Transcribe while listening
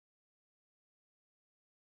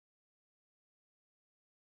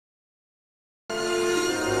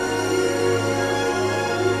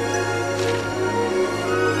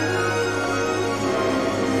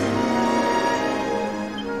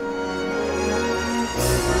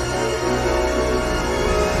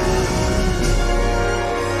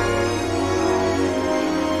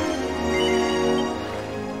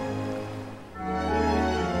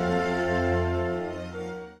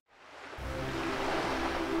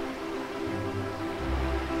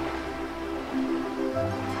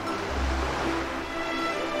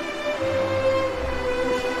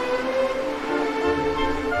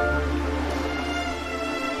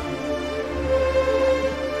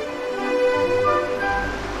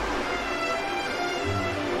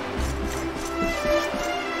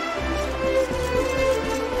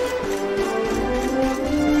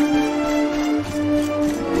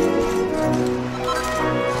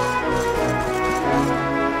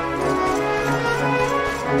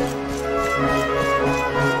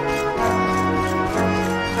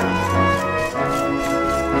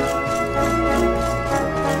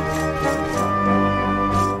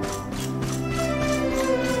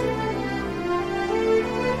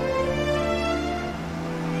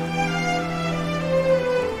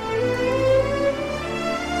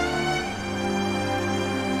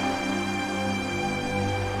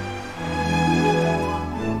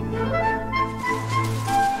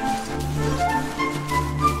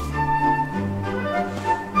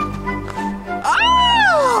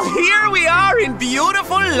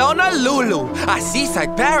Lonalulu, a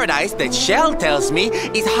seaside paradise that Shell tells me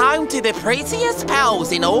is home to the prettiest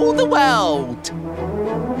pals in all the world.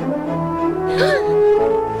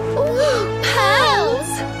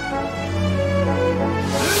 Pearls!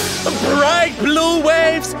 Bright blue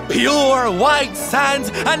waves, pure white sands,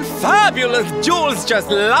 and fabulous jewels just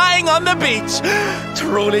lying on the beach.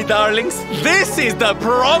 Truly, darlings, this is the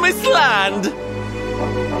promised land.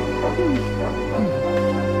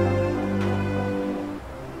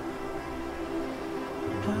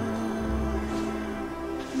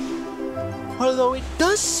 Although it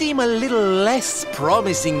does seem a little less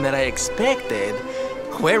promising than I expected.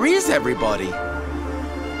 Where is everybody?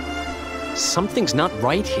 Something's not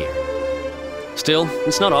right here. Still,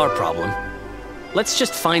 it's not our problem. Let's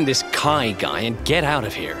just find this Kai guy and get out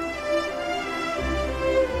of here.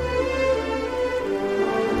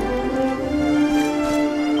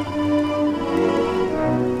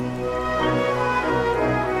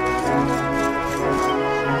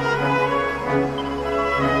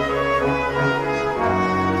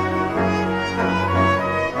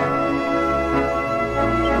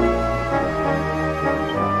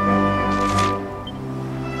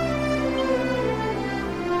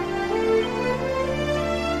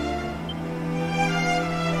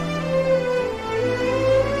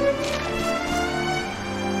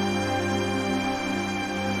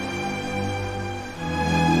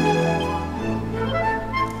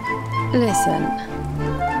 Listen.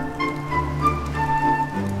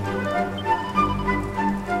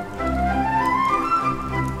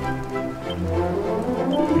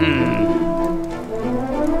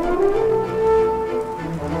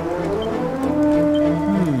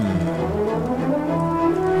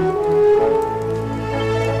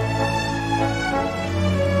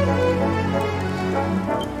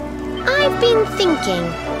 I've been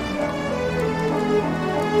thinking.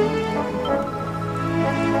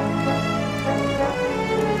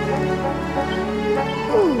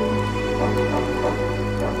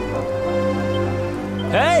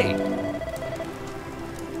 Hey!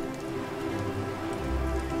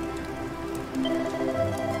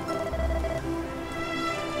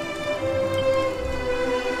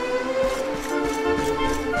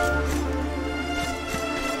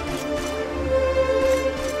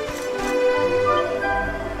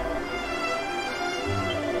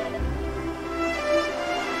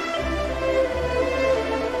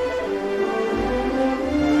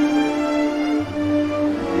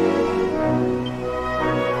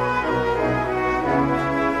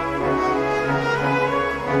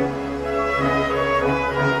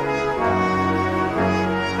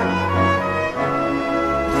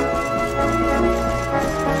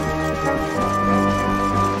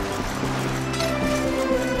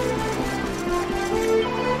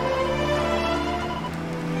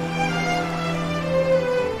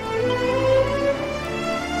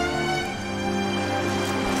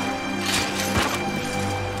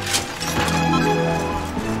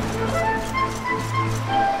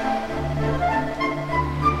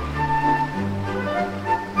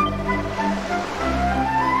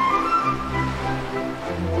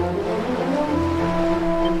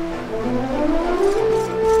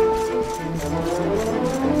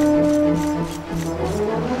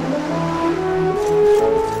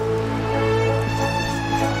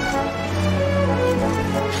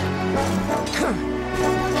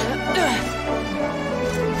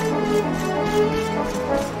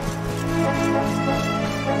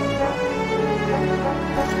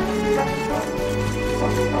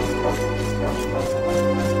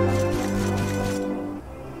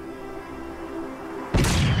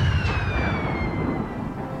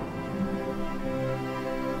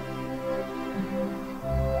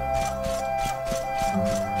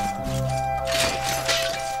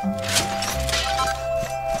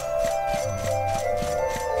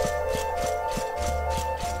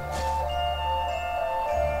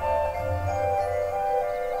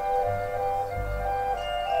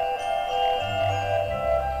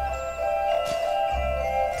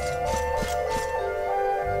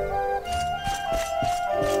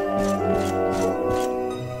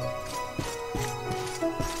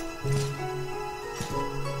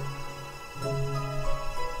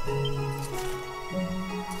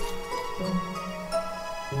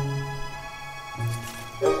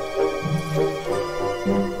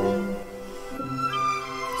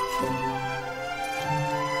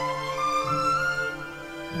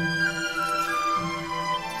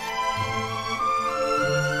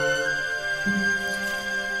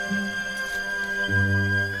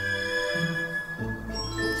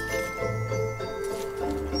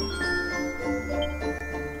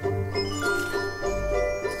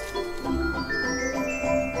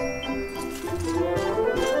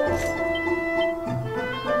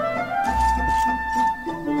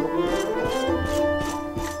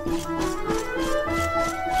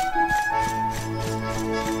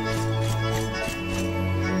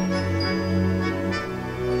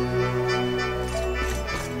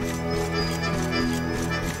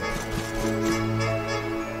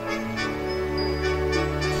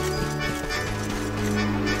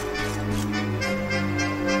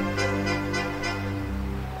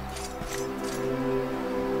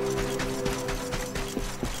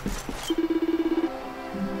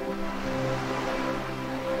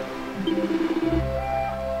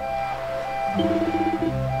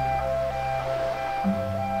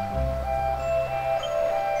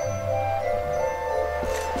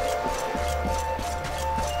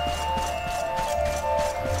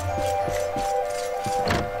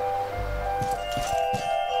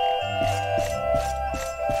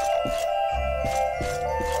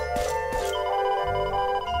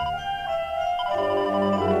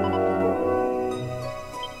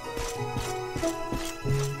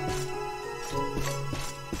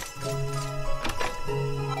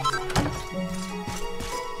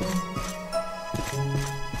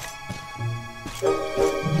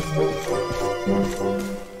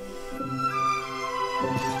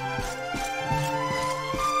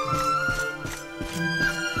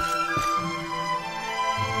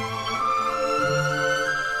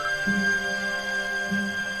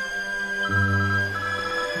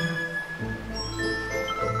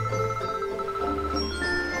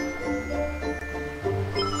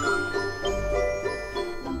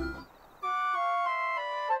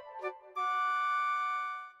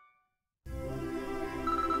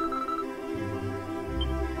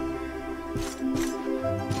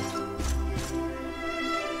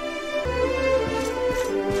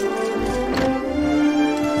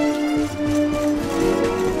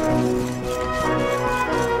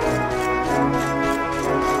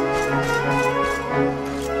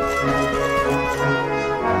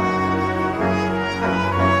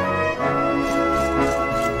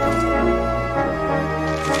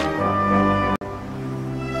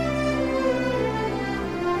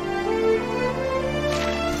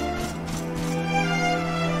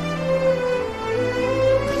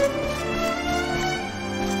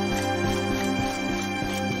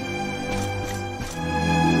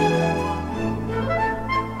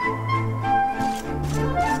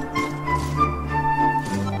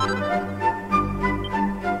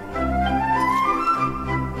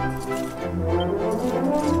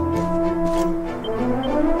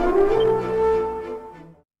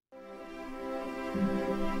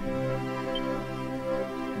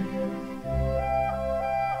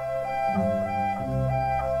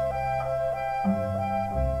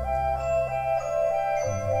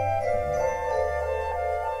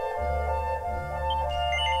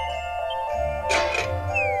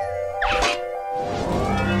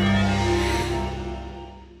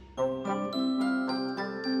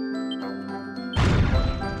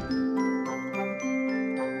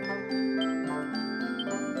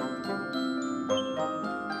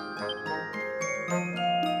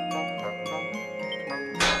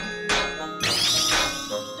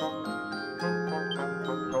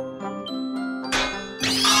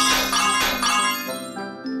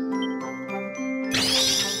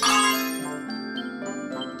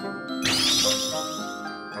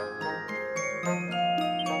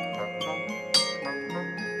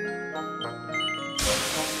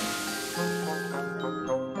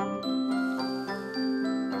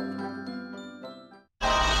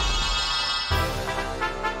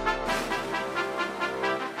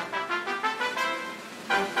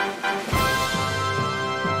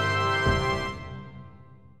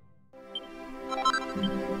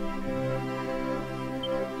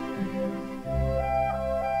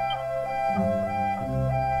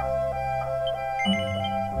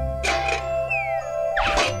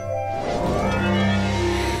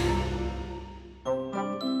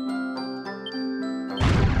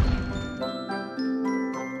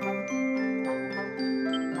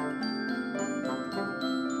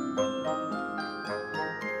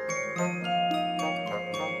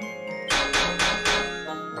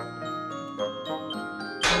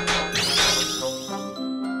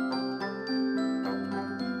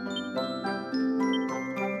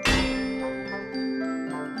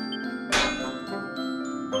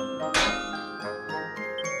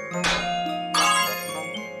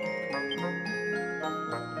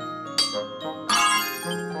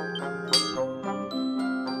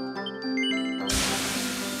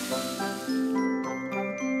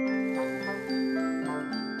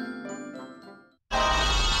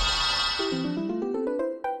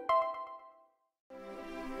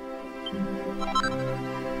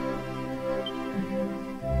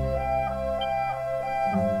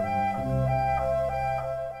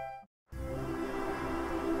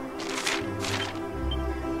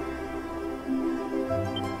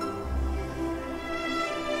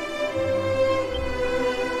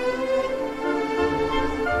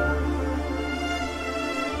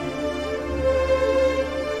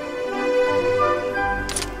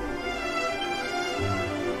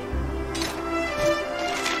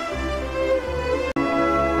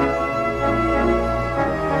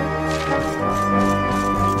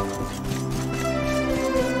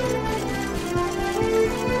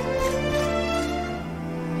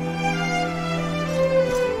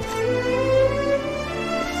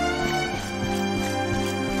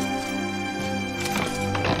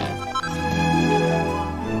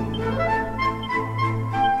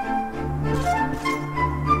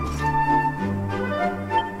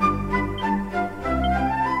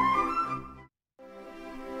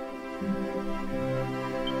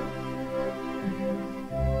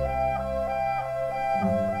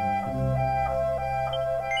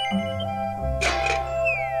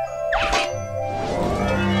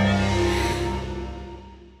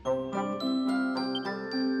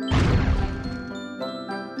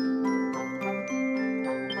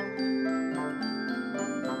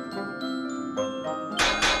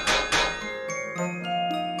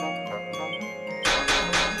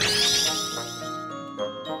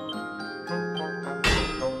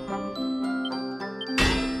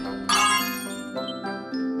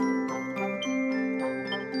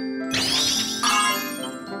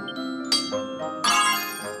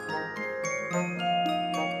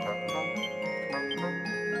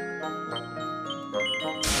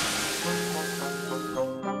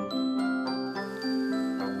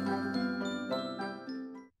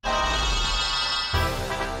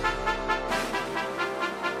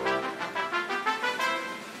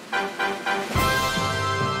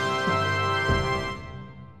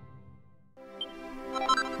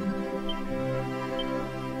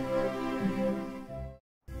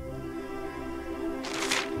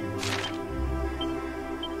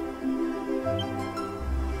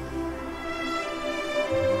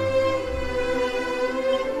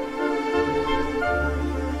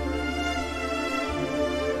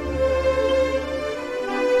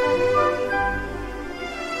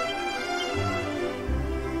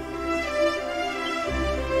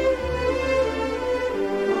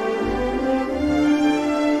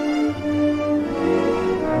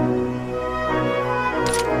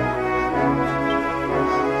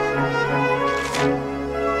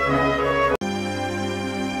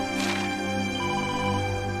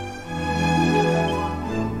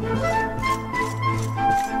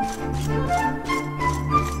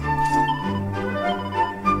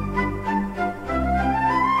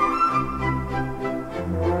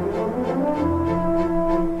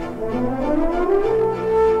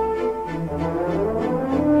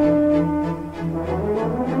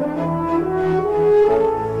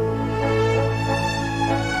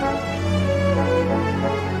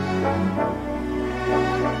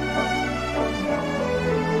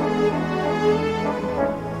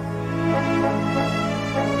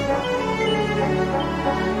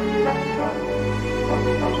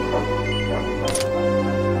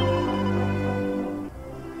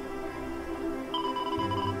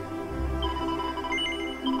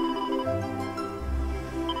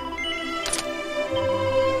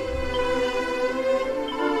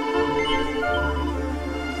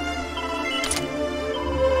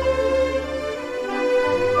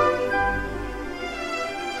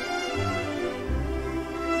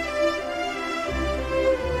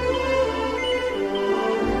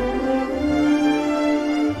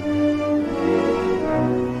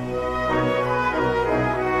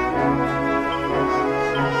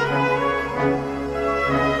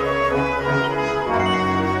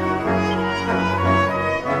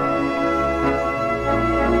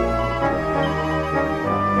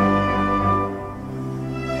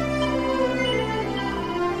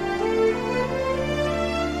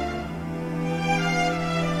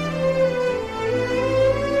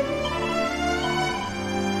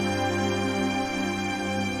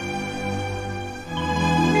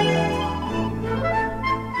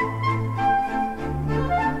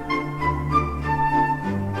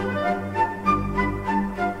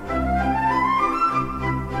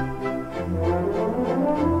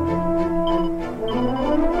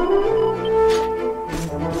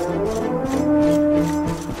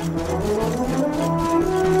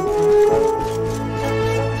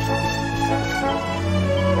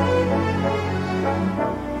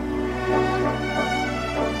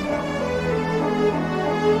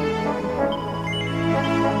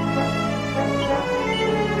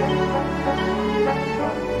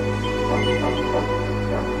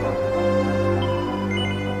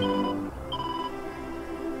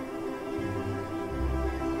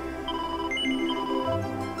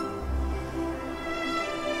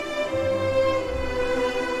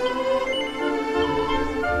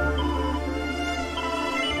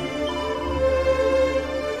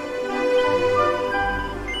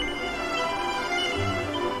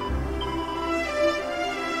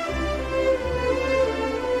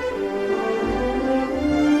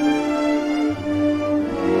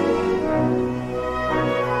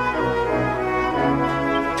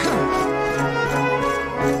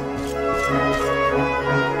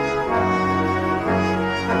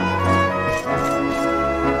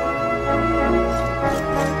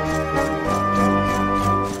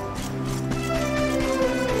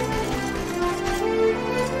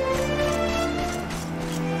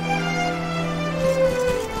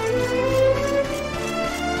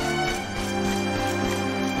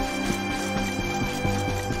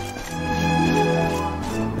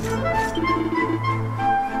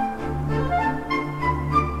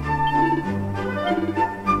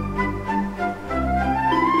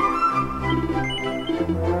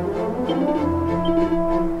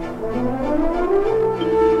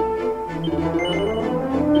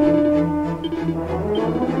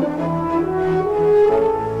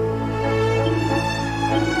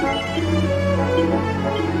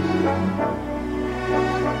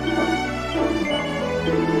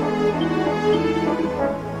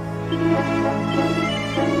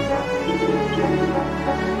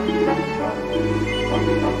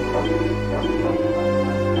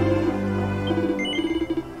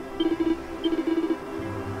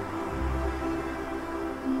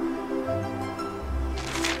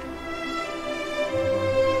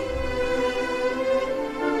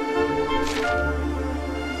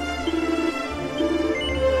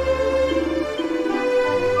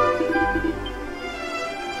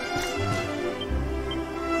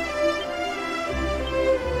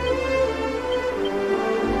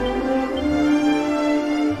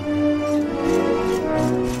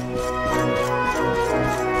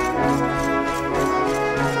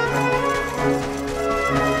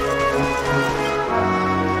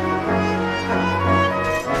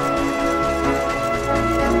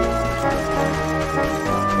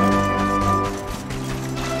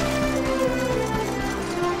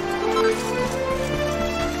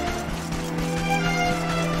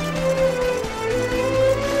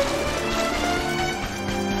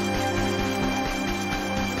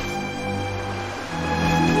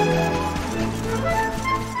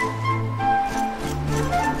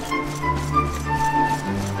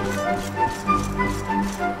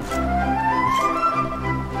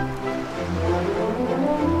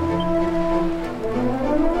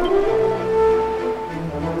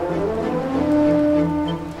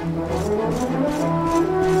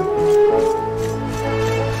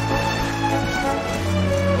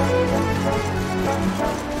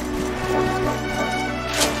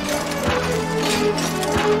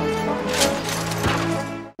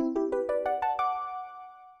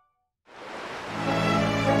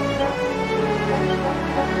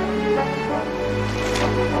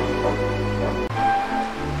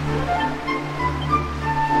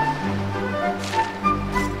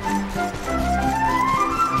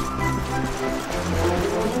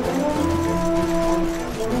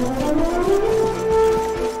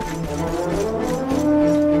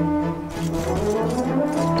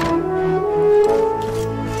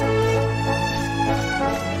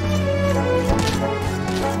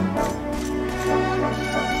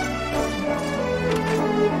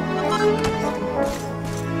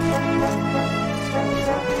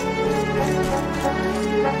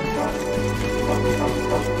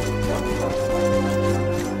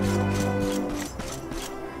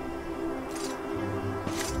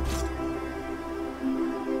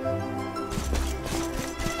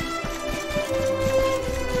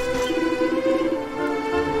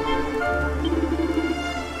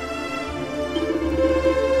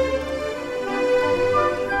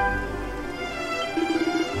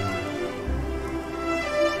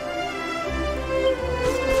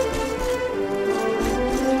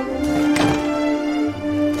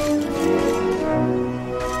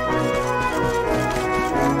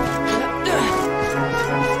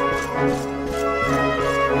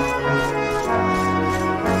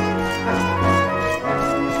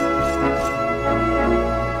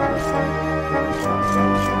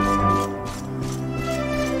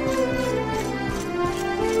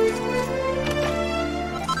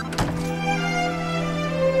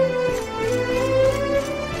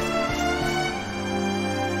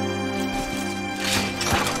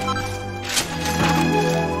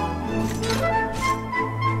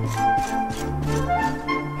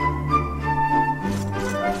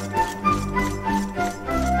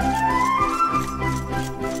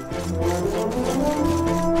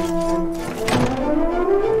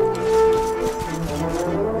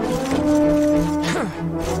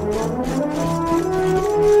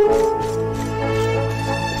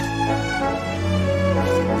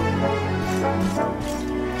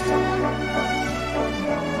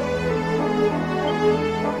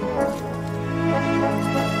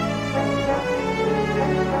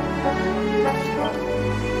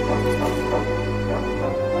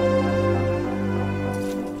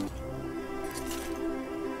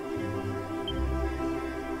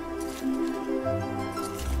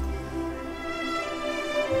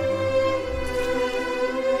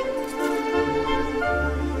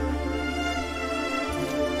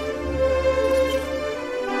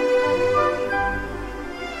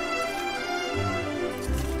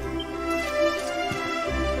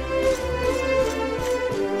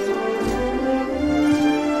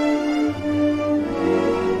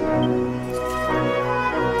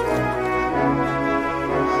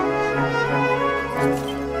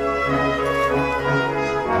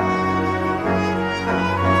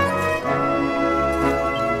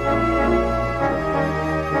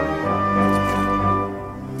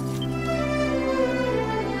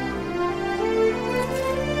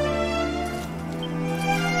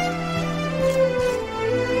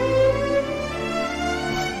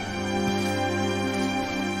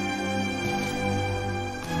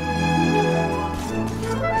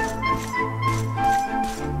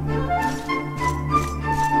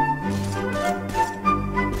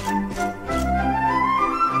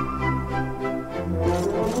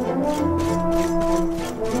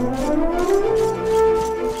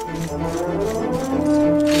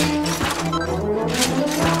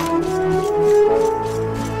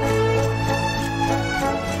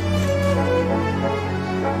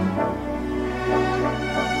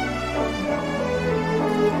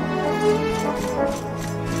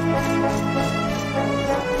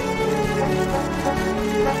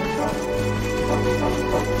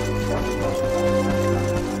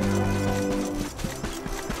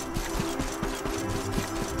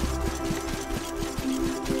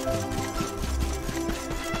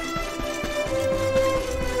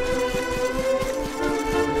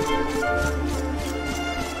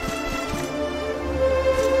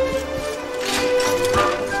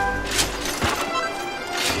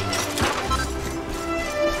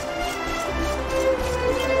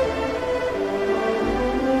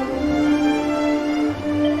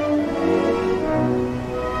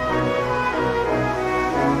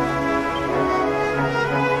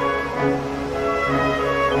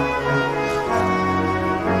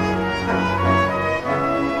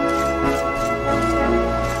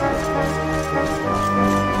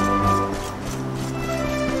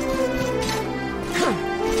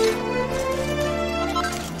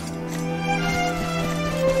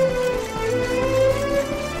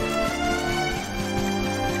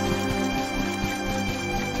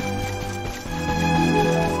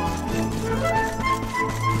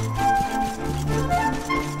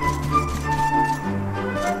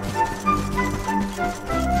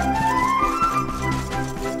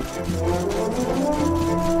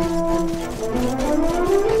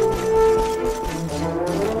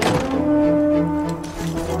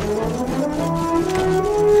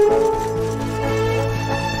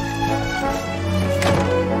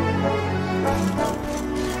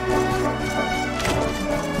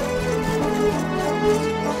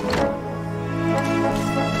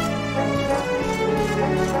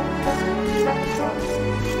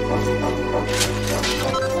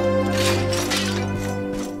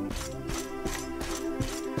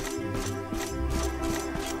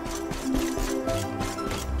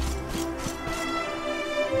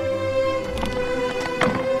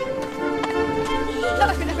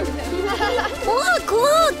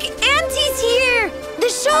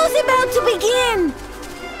 show's about to begin!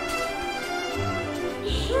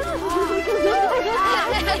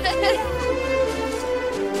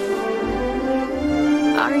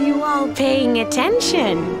 Are you all paying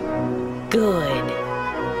attention? Good.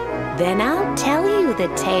 Then I'll tell you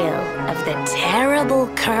the tale of the terrible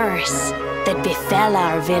curse that befell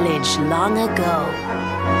our village long ago.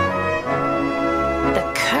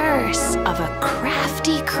 The curse of a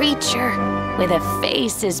crafty creature with a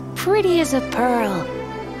face as pretty as a pearl,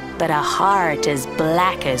 but a heart as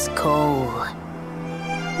black as coal.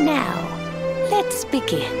 Now, let's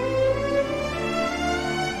begin.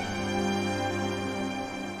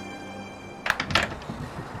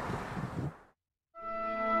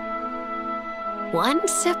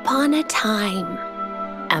 Once upon a time,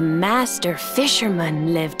 a master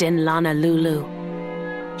fisherman lived in Lonalulu.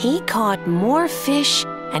 He caught more fish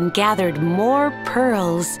and gathered more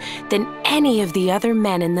pearls than any of the other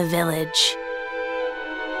men in the village.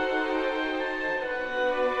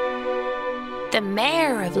 The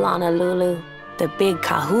mayor of Lonalulu, the big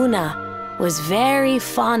kahuna, was very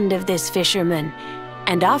fond of this fisherman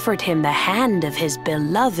and offered him the hand of his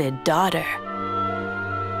beloved daughter.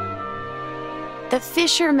 The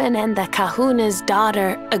fisherman and the kahuna's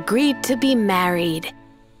daughter agreed to be married,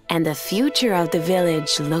 and the future of the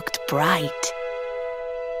village looked bright.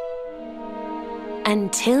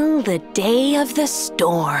 Until the day of the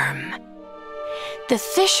storm. The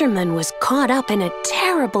fisherman was caught up in a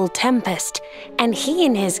terrible tempest, and he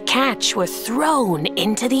and his catch were thrown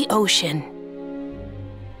into the ocean.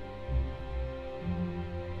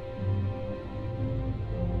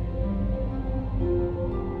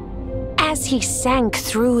 As he sank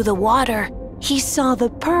through the water, he saw the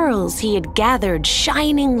pearls he had gathered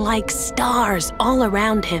shining like stars all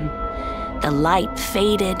around him. The light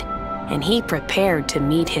faded, and he prepared to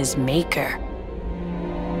meet his maker.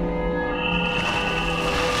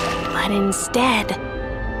 But instead,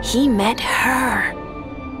 he met her.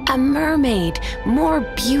 A mermaid more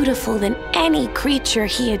beautiful than any creature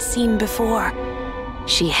he had seen before.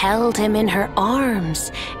 She held him in her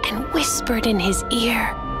arms and whispered in his ear,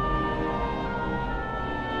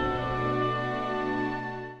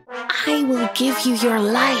 "I will give you your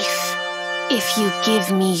life if you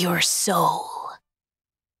give me your soul."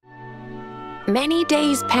 Many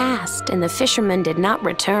days passed and the fisherman did not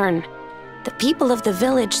return. The people of the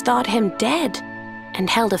village thought him dead and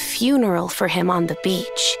held a funeral for him on the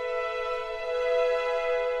beach.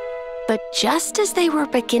 But just as they were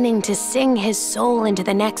beginning to sing his soul into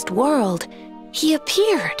the next world, he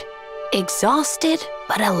appeared, exhausted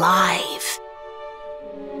but alive.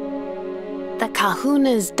 The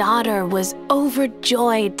kahuna's daughter was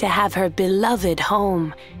overjoyed to have her beloved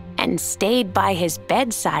home and stayed by his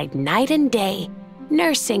bedside night and day,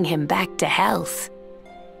 nursing him back to health.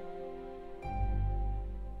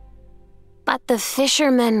 But the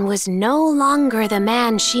fisherman was no longer the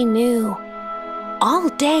man she knew. All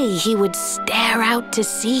day he would stare out to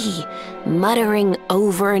sea, muttering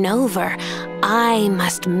over and over, "I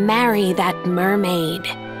must marry that mermaid."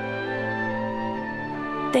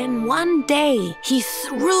 Then one day he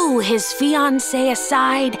threw his fiancée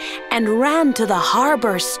aside and ran to the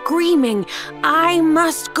harbor screaming, "I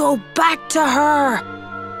must go back to her."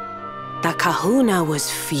 The kahuna was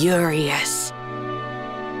furious.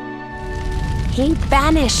 He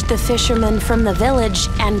banished the fisherman from the village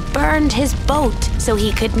and burned his boat so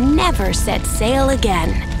he could never set sail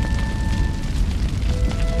again.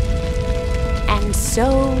 And so,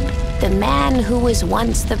 the man who was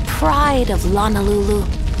once the pride of Lonalulu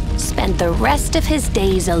spent the rest of his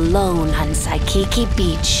days alone on Saikiki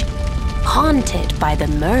Beach, haunted by the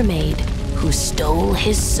mermaid who stole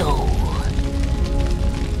his soul.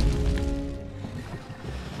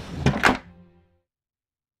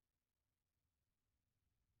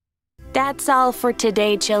 That's all for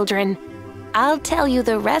today, children. I'll tell you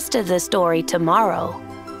the rest of the story tomorrow.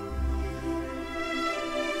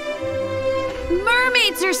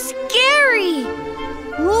 Mermaids are scary!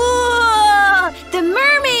 Whoa! The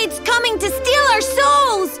mermaid's coming to steal our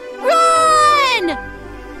souls! Run!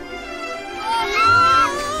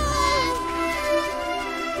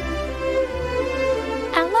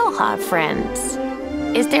 Aloha, friends.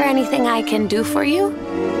 Is there anything I can do for you?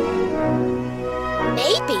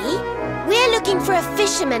 Maybe. We're looking for a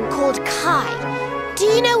fisherman called Kai. Do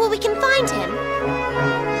you know where we can find him?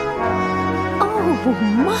 Oh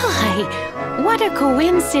my! What a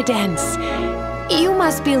coincidence! You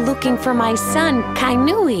must be looking for my son,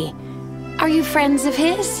 Kainui. Are you friends of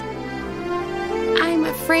his? I'm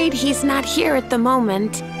afraid he's not here at the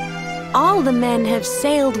moment. All the men have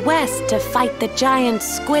sailed west to fight the giant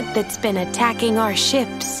squid that's been attacking our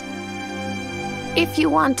ships. If you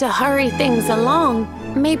want to hurry things along,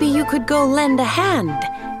 maybe you could go lend a hand.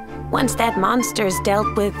 Once that monster's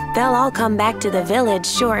dealt with, they'll all come back to the village,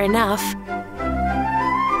 sure enough.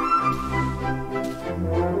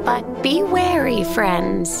 But be wary,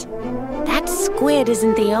 friends. That squid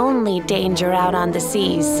isn't the only danger out on the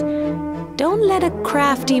seas. Don't let a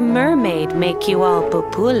crafty mermaid make you all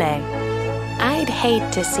pupule. I'd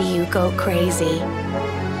hate to see you go crazy.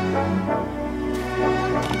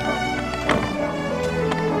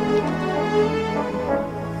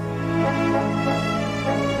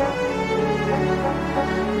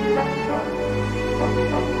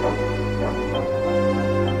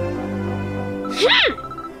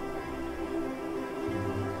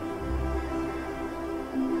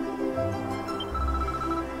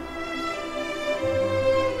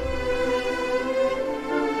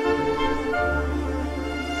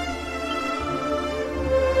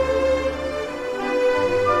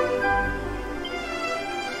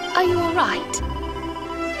 Are you all right?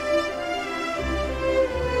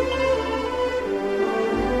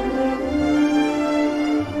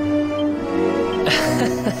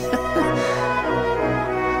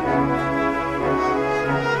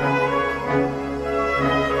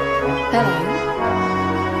 Hello.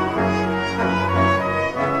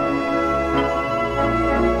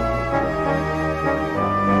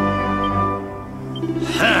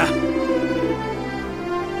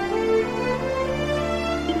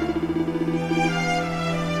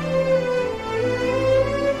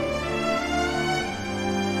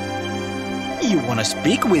 You wanna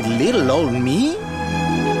speak with little old me?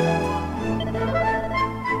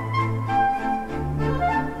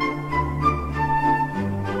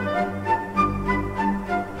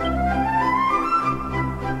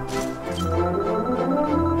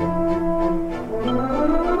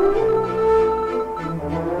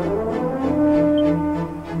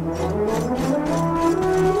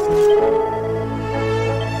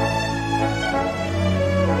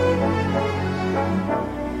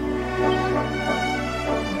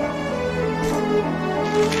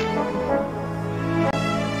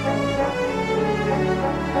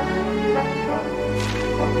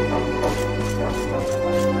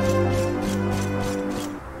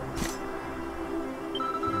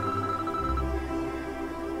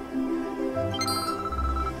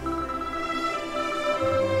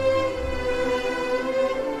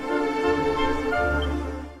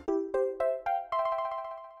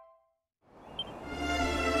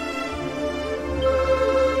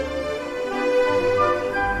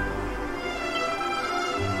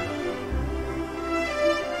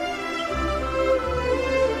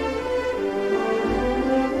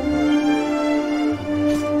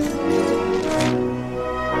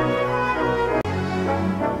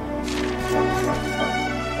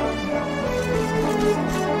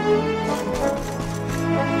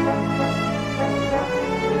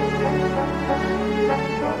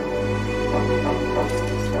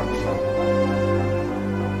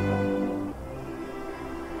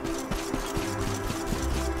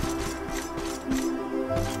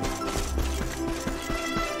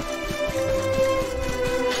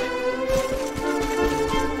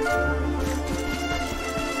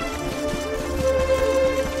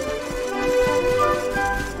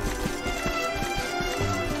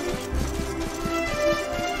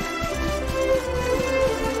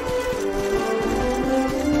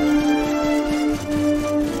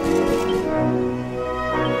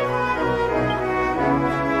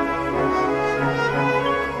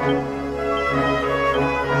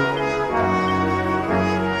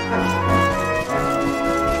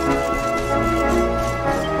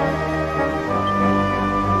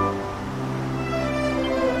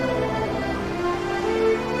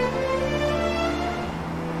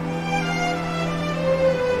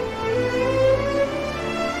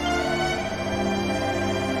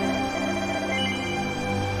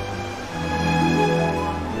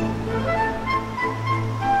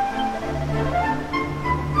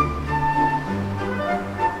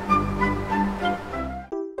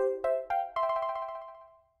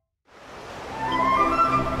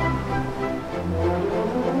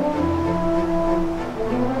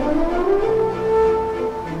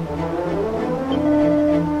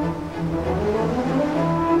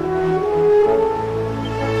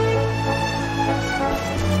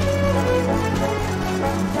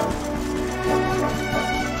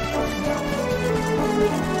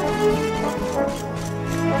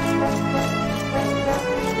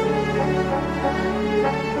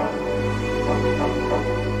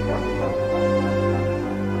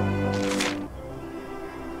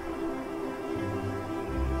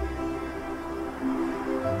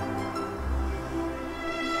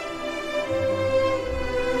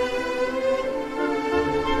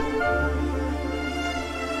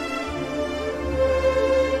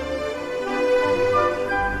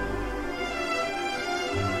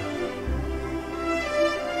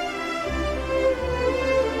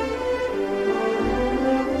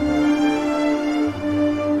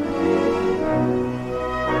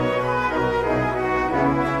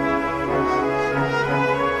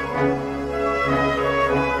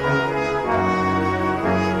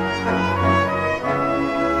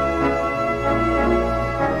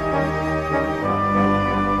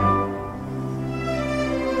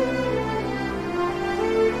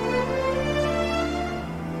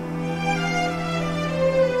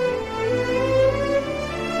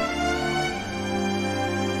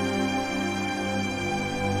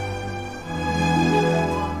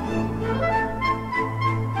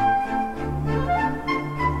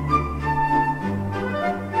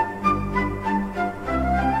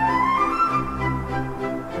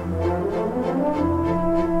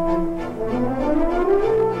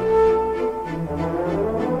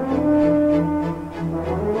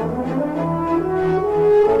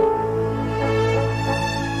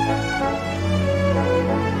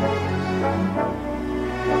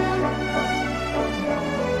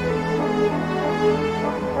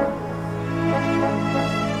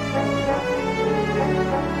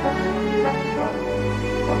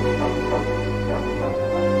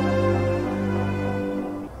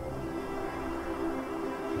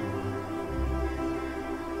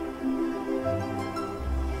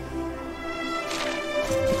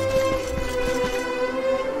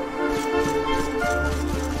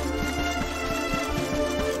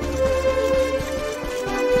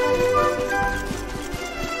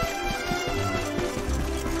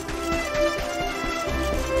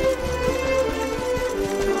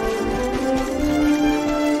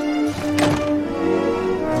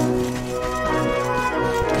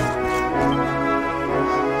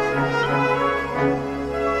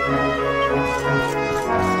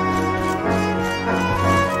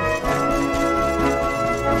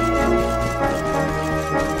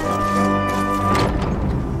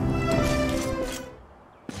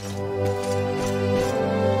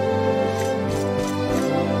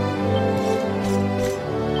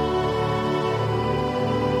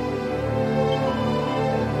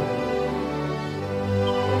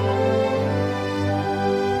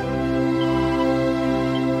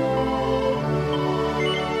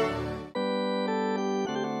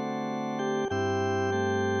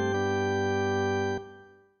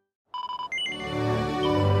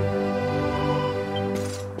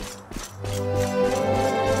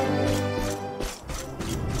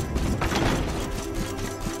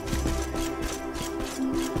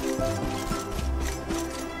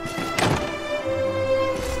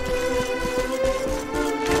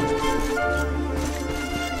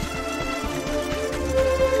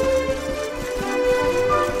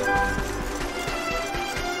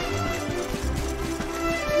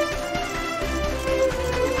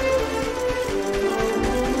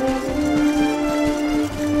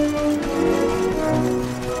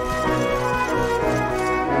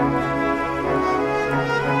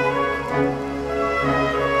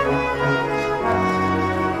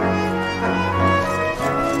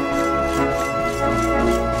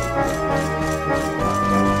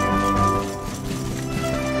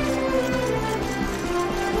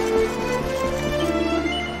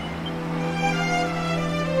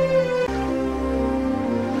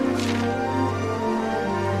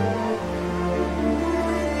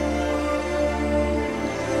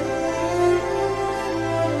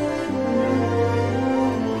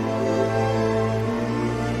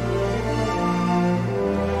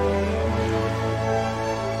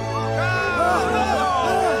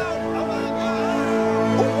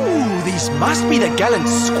 These must be the gallant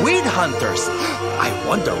squid hunters. I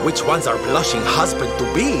wonder which one's our blushing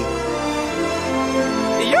husband-to-be.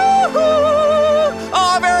 Yoo-hoo!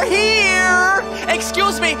 Over here!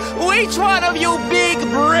 Excuse me, which one of you big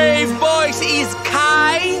brave boys is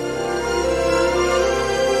Kai?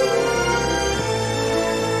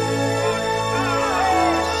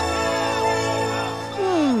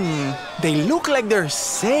 They look like they're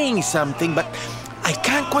saying something, but I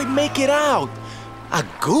can't quite make it out. A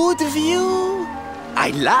good view?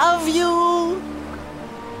 I love you?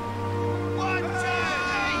 Watch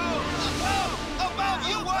out! Above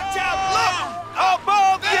you! Watch out! Look!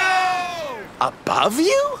 Above you! Above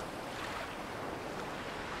you?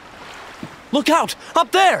 Look out!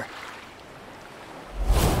 Up there!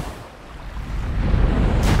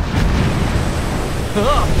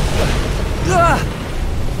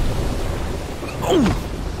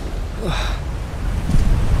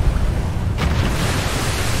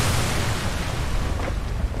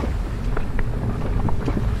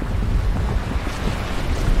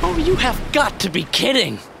 Oh, you have got to be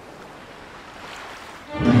kidding!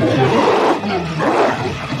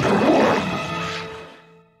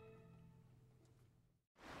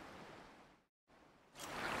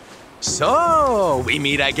 So, we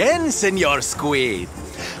meet again, Senor Squid.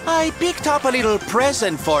 I picked up a little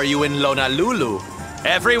present for you in Lonalulu.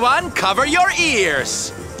 Everyone, cover your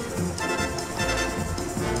ears!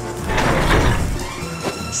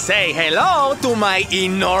 Say hello to my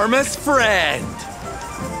enormous friend!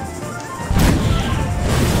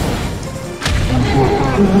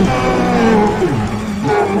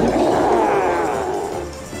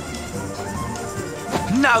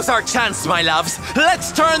 Now's our chance, my loves.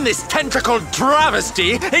 Let's turn this tentacled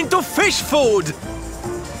travesty into fish food!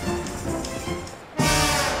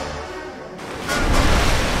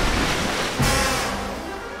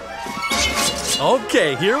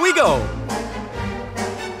 Okay, here we go.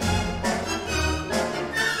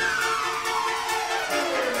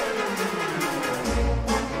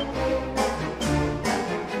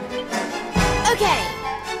 Okay.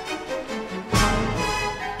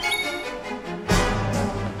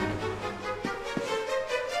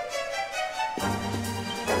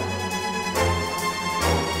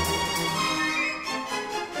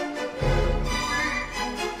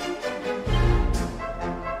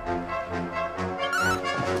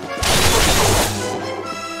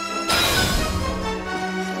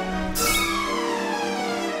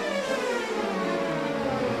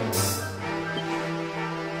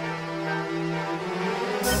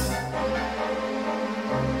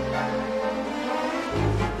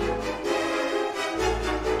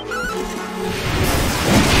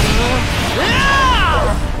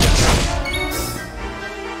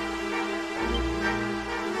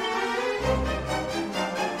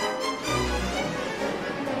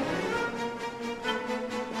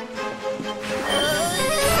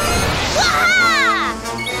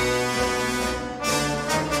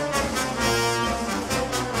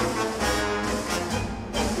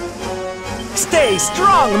 Stay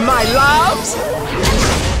strong, my loves!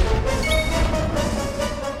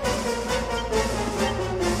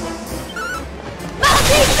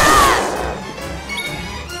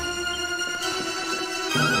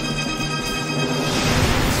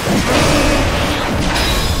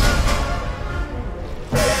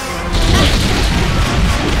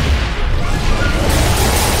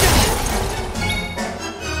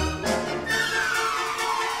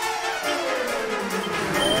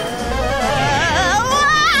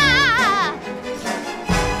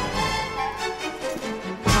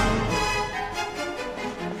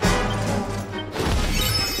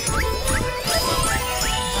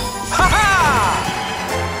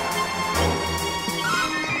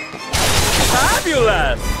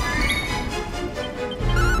 Fabulous!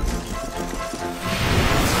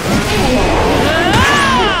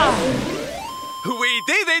 We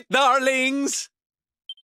did it, darlings!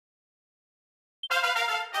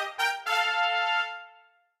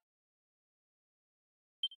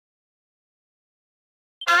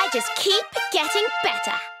 I just keep getting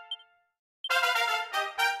better.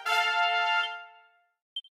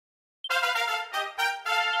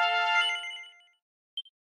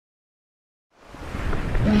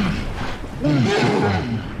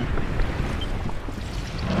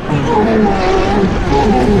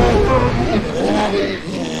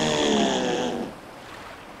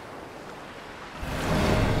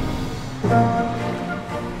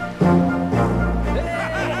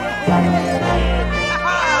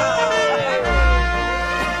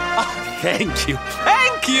 Thank you,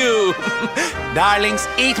 thank you! Darlings,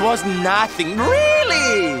 it was nothing,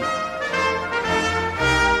 really!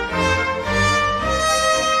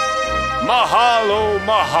 Mahalo,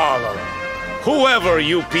 mahalo. Whoever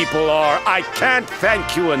you people are, I can't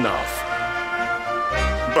thank you enough.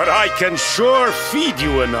 But I can sure feed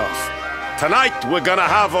you enough. Tonight we're gonna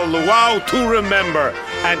have a luau to remember,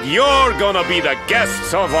 and you're gonna be the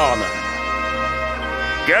guests of honor.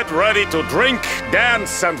 Get ready to drink,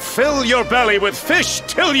 dance, and fill your belly with fish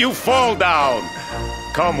till you fall down.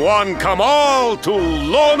 Come one, come all to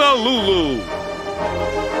Lonalulu.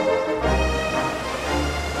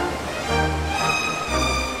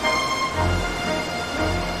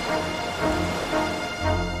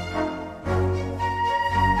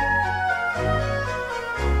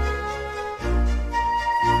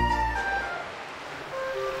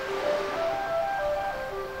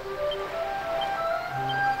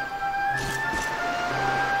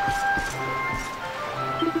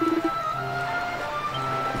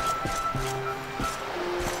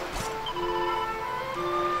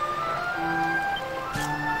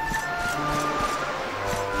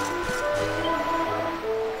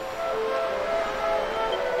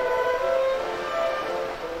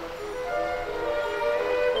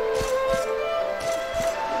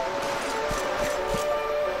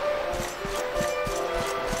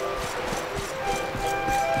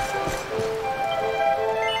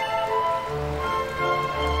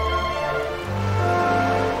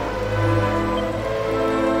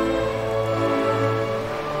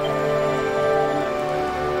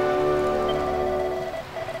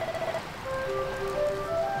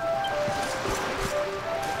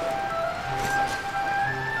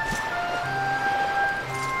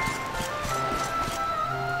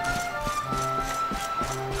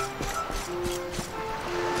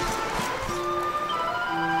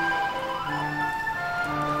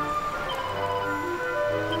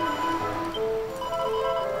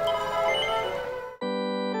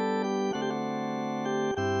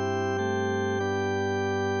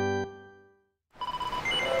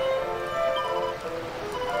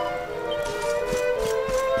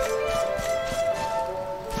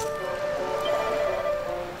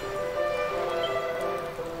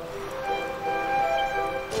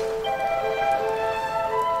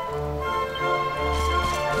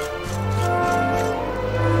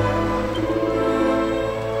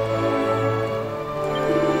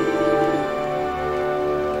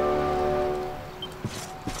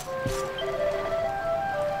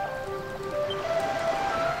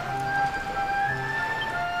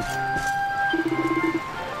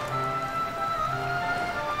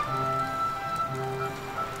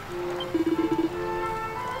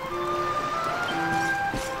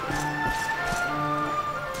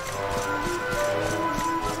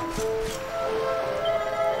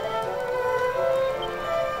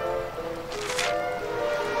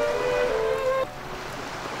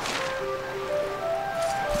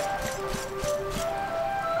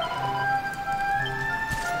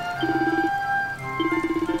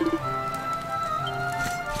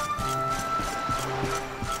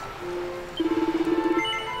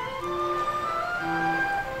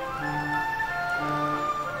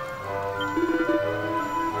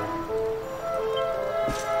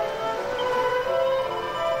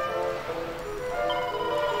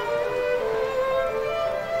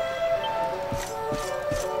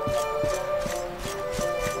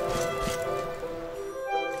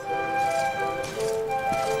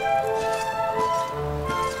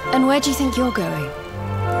 And where do you think you're going?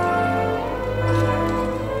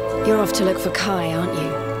 You're off to look for Kai, aren't you?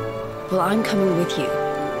 Well, I'm coming with you.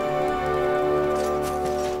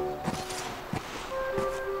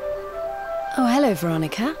 Oh, hello,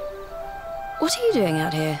 Veronica. What are you doing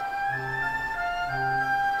out here?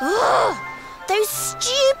 Ugh! Those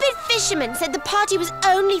stupid fishermen said the party was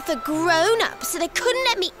only for grown-ups, so they couldn't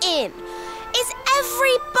let me in. Is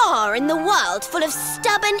every bar in the world full of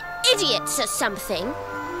stubborn idiots or something?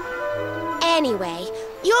 Anyway,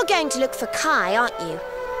 you're going to look for Kai, aren't you?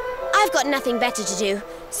 I've got nothing better to do,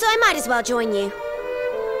 so I might as well join you.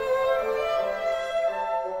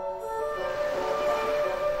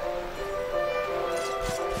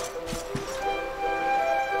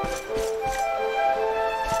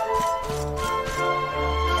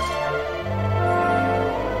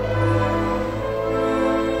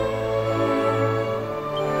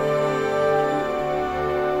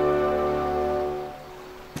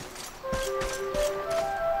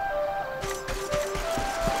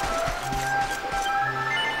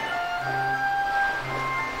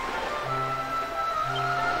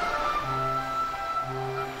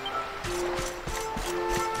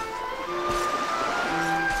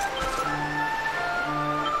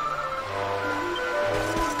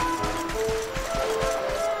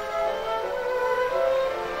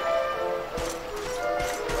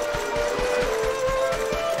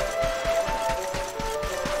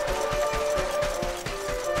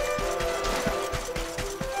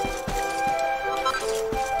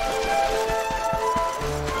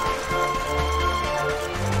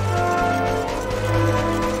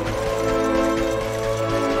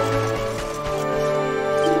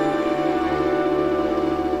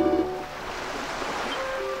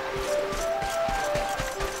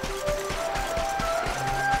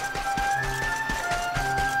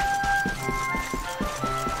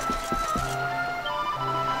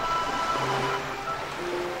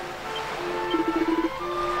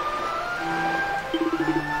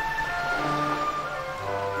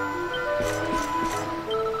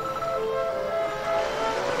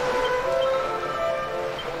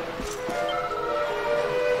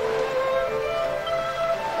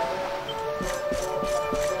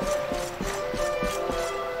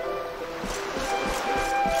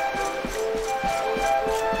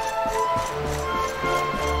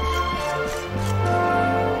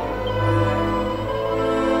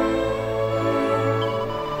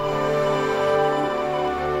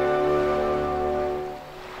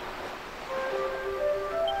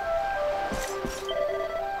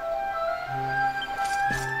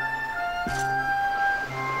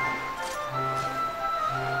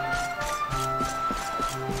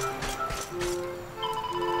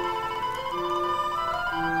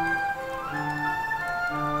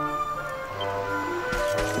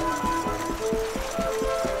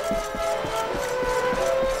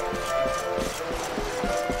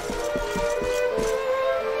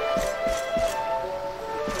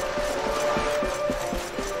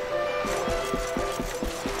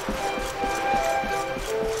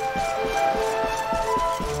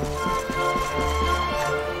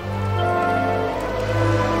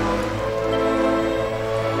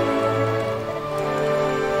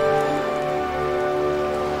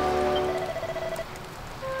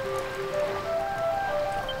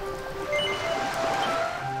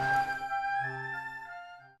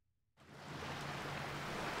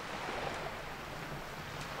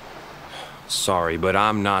 Sorry, but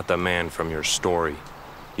I'm not the man from your story.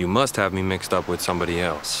 You must have me mixed up with somebody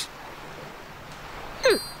else.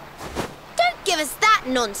 Don't give us that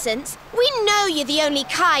nonsense. We know you're the only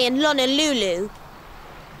Kai in Lonalulu.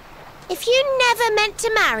 If you never meant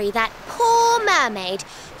to marry that poor mermaid,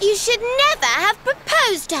 you should never have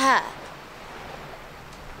proposed to her.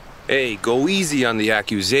 Hey, go easy on the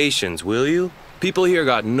accusations, will you? People here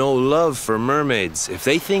got no love for mermaids. If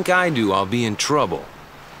they think I do, I'll be in trouble.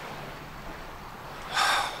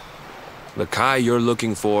 The Kai you're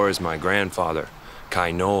looking for is my grandfather,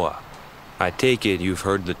 Kainoa. I take it you've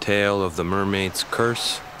heard the tale of the mermaid's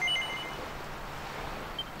curse?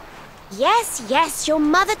 Yes, your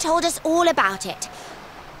mother told us all about it.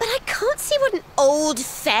 But I can't see what an old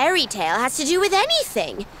fairy tale has to do with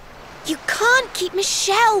anything. You can't keep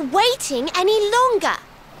Michelle waiting any longer.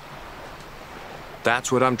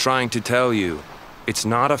 That's what I'm trying to tell you. It's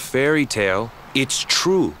not a fairy tale, it's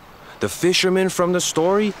true. The fisherman from the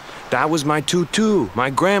story, that was my tutu, my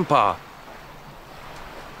grandpa.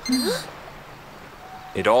 Huh?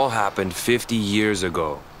 It all happened 50 years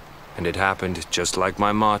ago, and it happened just like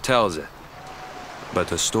my ma tells it. But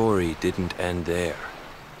the story didn't end there.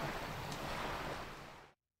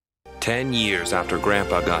 10 years after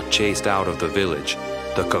Grandpa got chased out of the village,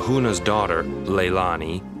 the kahuna's daughter,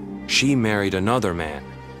 Leilani, she married another man,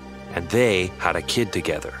 and they had a kid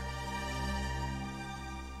together.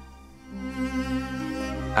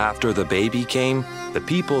 After the baby came, the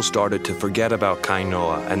people started to forget about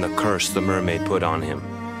Kainoa and the curse the mermaid put on him,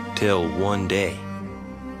 till one day.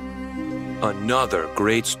 Another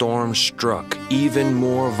great storm struck, even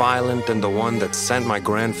more violent than the one that sent my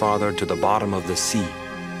grandfather to the bottom of the sea.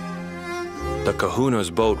 The kahuna's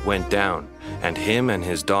boat went down, and him and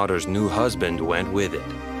his daughter's new husband went with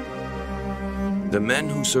it. The men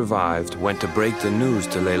who survived went to break the news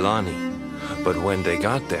to Leilani, but when they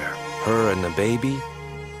got there, her and the baby,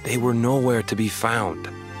 they were nowhere to be found.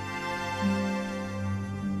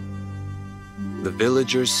 The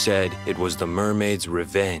villagers said it was the mermaid's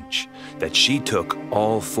revenge, that she took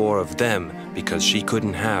all 4 of them because she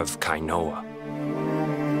couldn't have Kainoa.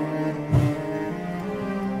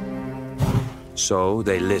 So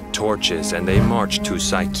they lit torches and they marched to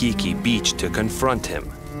Saikiki Beach to confront him.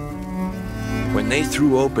 When they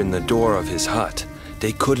threw open the door of his hut,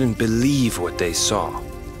 they couldn't believe what they saw.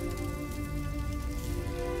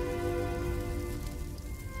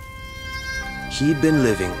 He'd been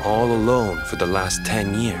living all alone for the last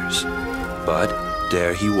 10 years, but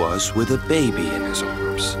there he was with a baby in his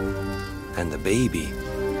arms. And the baby,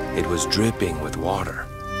 it was dripping with water.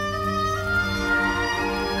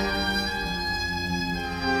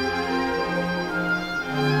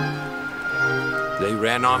 They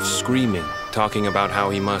ran off screaming, talking about how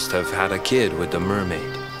he must have had a kid with the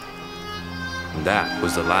mermaid. And that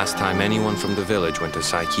was the last time anyone from the village went to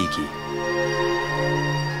Saikiki.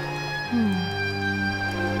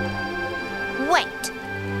 Wait,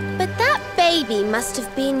 but that baby must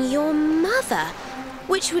have been your mother,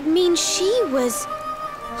 which would mean she was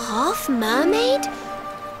half mermaid,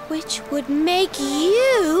 which would make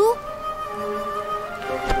you...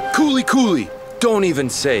 Cooley, don't even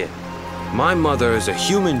say it. My mother is a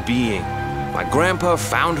human being. My grandpa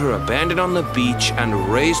found her abandoned on the beach and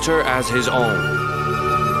raised her as his own.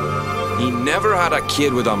 He never had a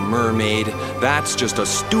kid with a mermaid. That's just a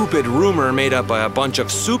stupid rumor made up by a bunch of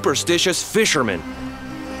superstitious fishermen.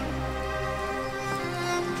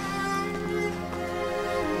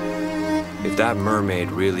 If that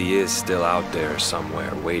mermaid really is still out there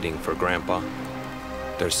somewhere waiting for Grandpa,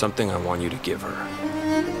 there's something I want you to give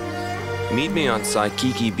her. Meet me on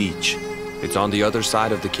Saikiki Beach. It's on the other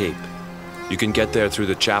side of the cape. You can get there through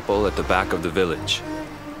the chapel at the back of the village.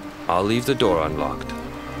 I'll leave the door unlocked.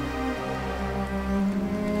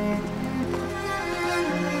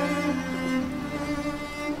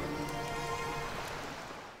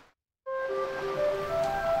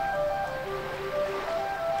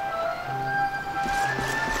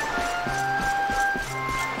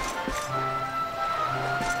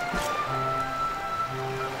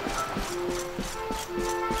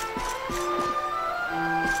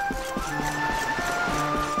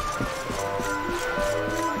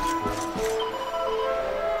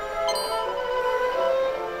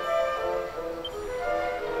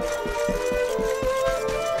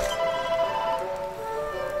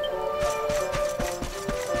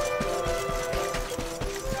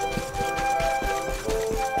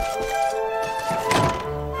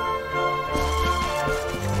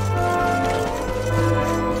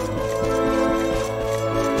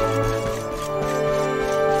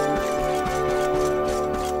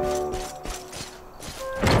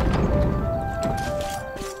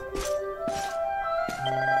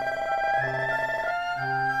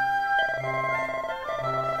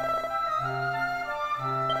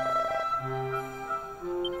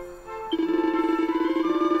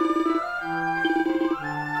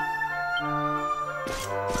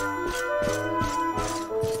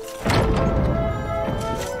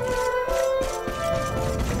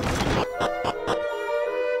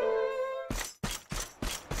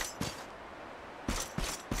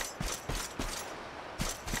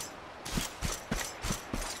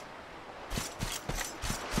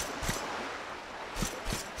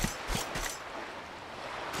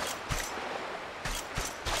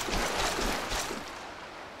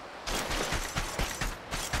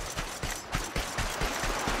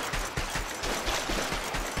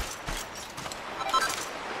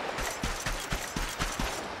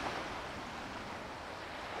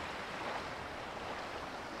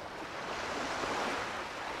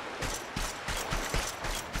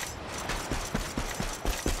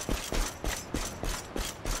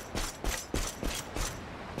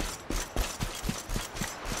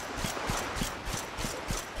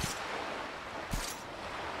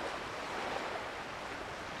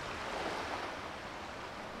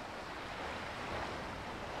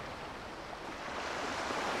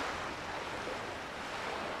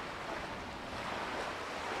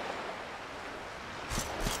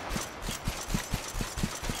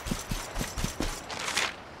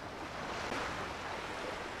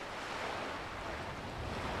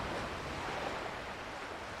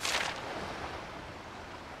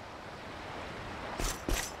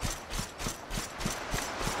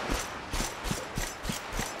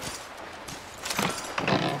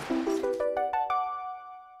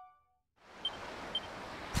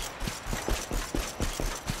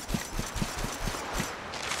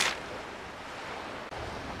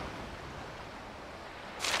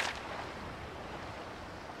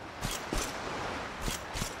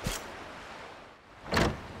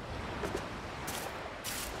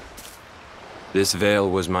 This veil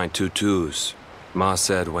was my tutu's. Ma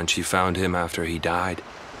said when she found him after he died,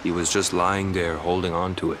 he was just lying there holding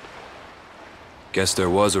on to it. Guess there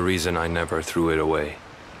was a reason I never threw it away.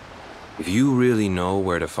 If you really know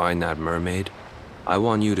where to find that mermaid, I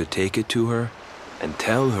want you to take it to her and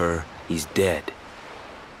tell her he's dead.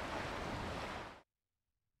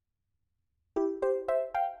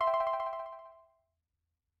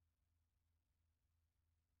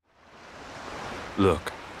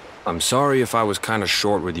 Look, I'm sorry if I was kinda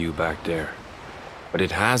short with you back there, but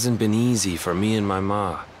it hasn't been easy for me and my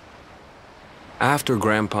ma. After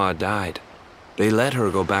Grandpa died, they let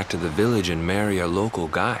her go back to the village and marry a local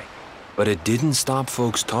guy, but it didn't stop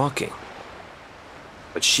folks talking.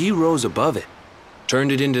 But she rose above it,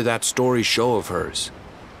 turned it into that story show of hers,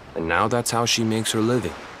 and now that's how she makes her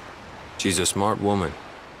living. She's a smart woman,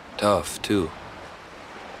 tough too.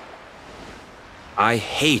 I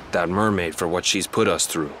hate that mermaid for what she's put us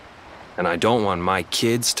through, and I don't want my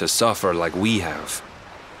kids to suffer like we have.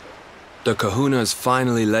 The kahuna's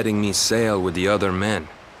finally letting me sail with the other men.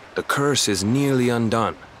 The curse is nearly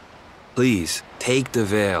undone. Please, take the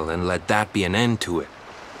veil and let that be an end to it.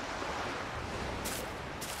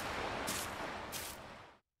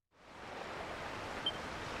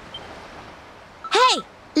 Hey,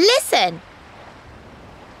 listen!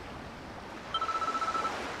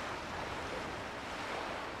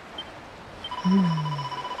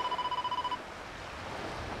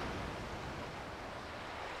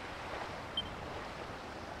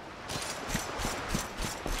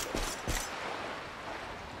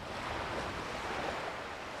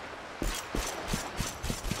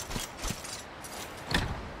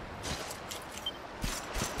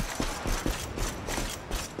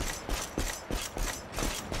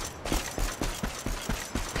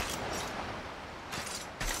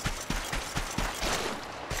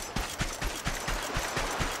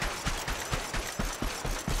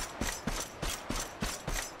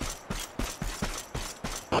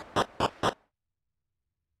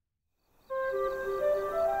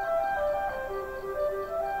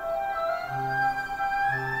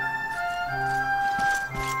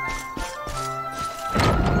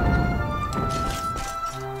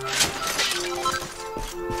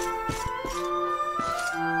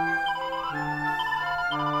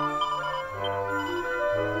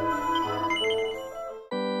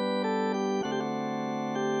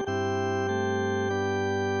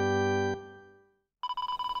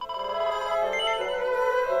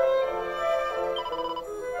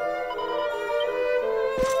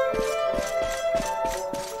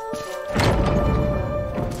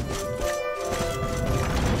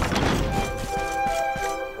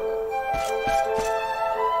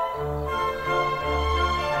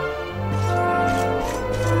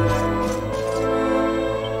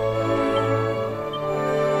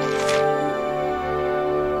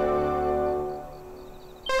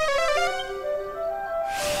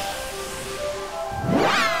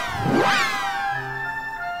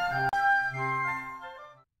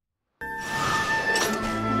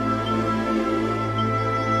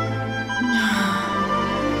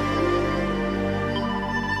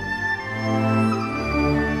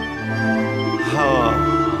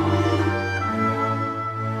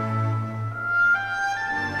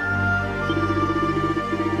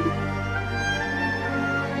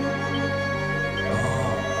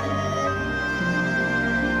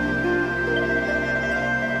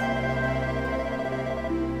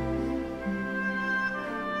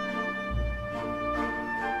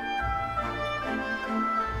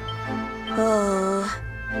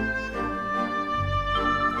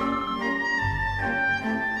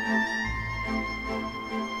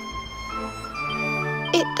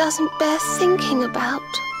 It doesn't bear thinking about.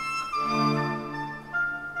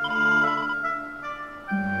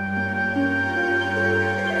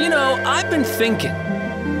 You know, I've been thinking.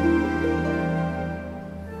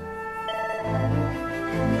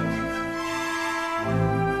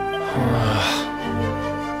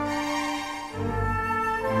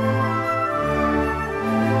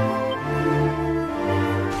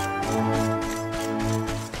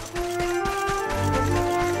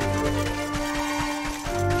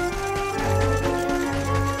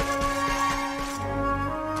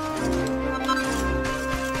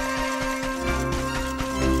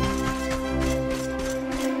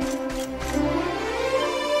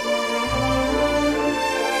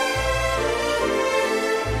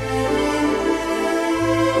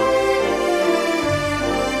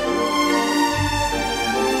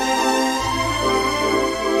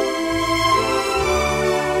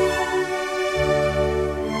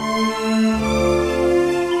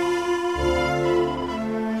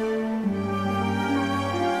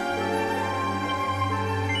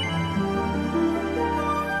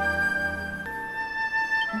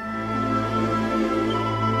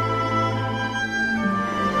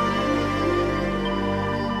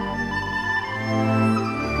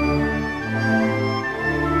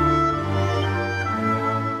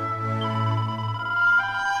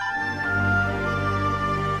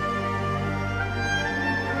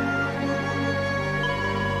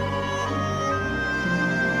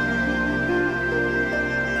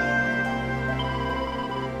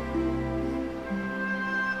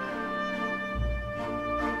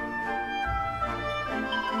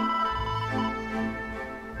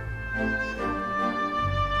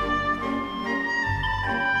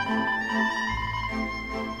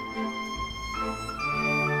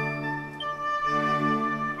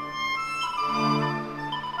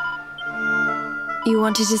 You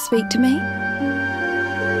wanted to speak to me?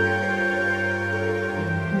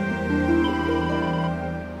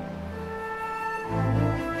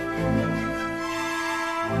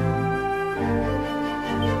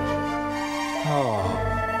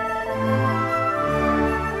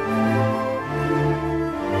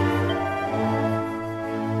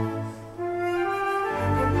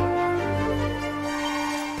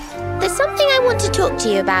 There's something I want to talk to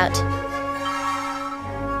you about.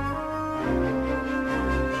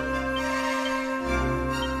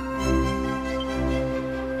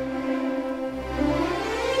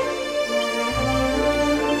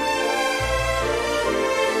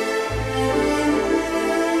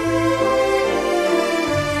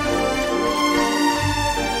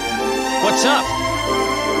 What's up?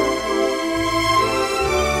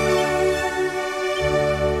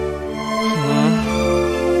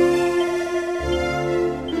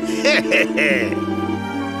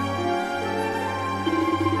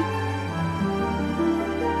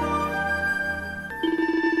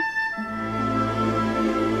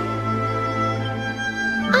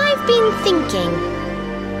 I've been thinking.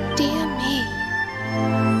 Dear me.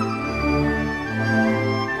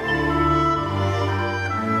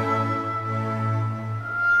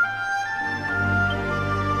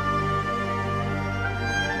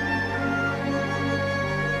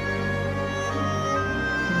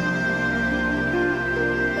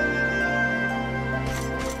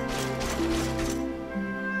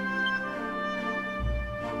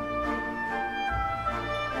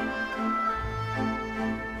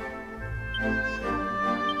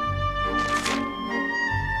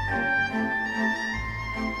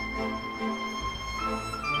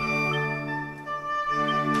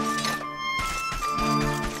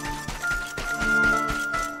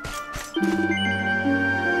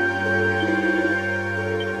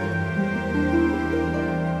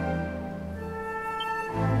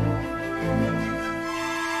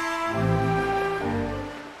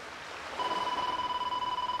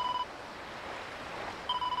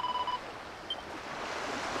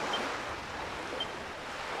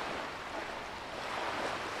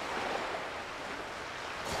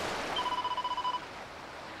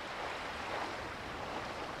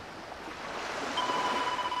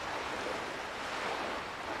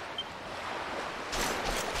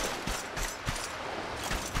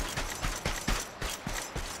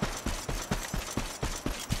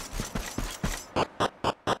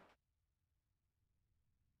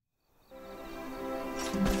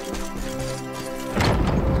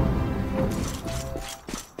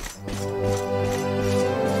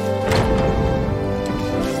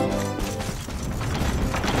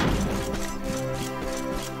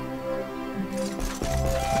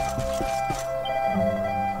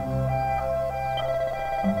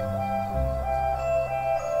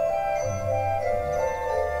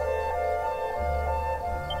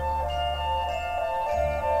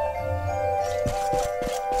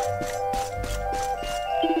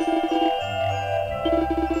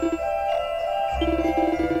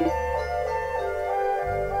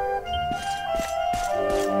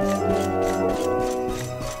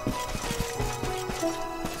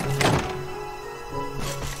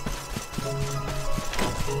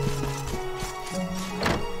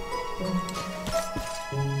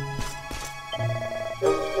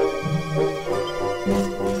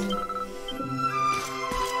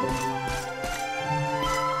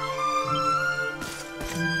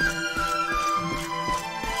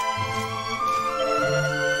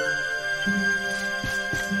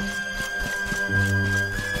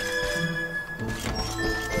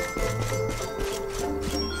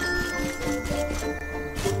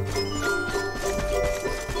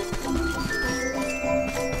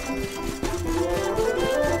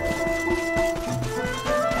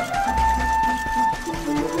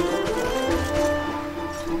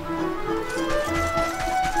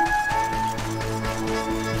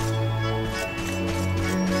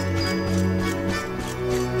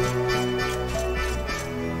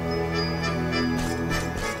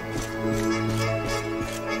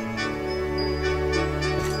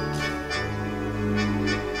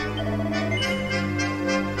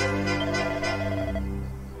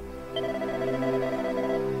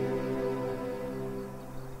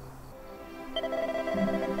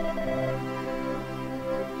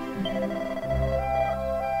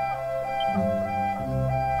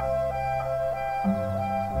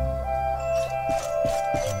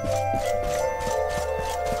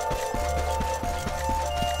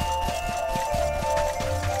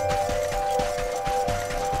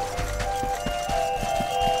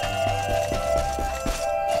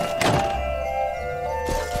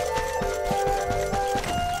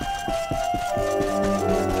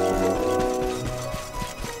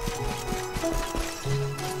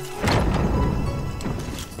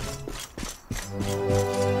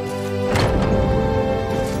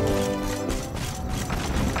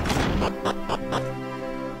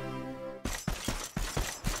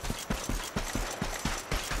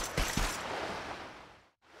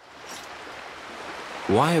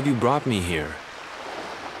 Why have you brought me here?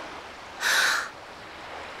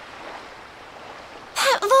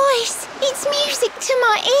 That voice! It's music to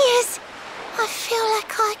my ears! I feel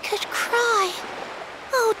like I could cry.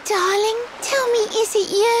 Oh, darling, tell me, is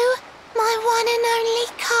it you? My one and only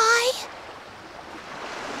Kai?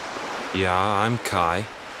 Yeah, I'm Kai.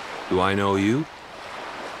 Do I know you?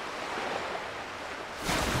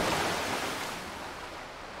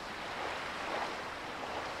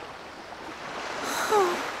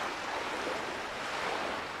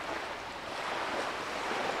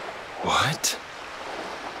 What?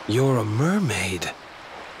 You're a mermaid.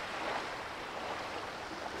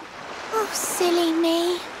 Oh, silly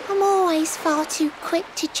me. I'm always far too quick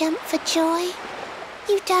to jump for joy.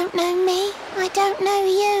 You don't know me, I don't know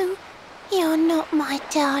you. You're not my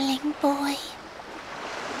darling boy.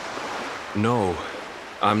 No,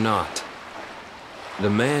 I'm not. The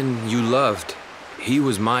man you loved, he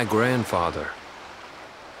was my grandfather.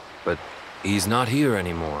 But he's not here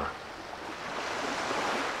anymore.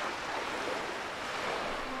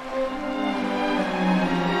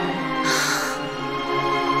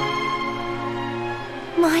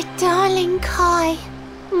 My darling Kai,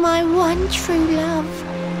 my one true love,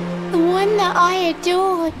 the one that I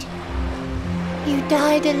adored. You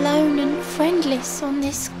died alone and friendless on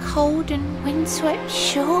this cold and windswept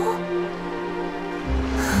shore.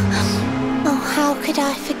 Oh, how could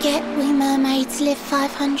I forget we mermaids live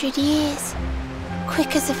 500 years?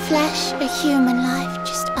 Quick as a flash, a human life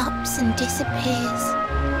just ups and disappears.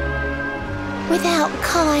 Without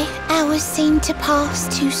Kai, hours seem to pass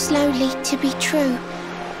too slowly to be true.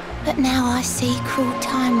 But now I see cruel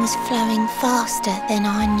time was flowing faster than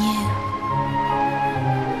I knew.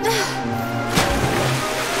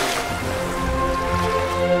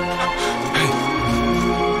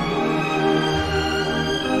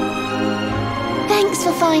 Thanks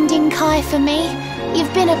for finding Kai for me.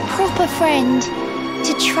 You've been a proper friend.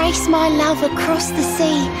 To trace my love across the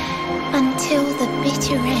sea until the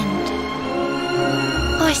bitter end.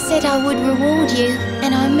 I said I would reward you,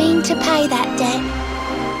 and I mean to pay that debt.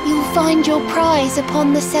 You'll find your prize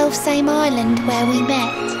upon the selfsame island where we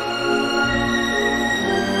met.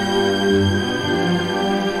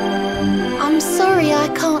 I'm sorry I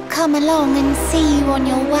can't come along and see you on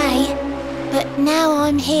your way, but now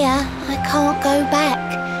I'm here, I can't go back.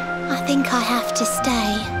 I think I have to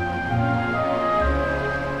stay.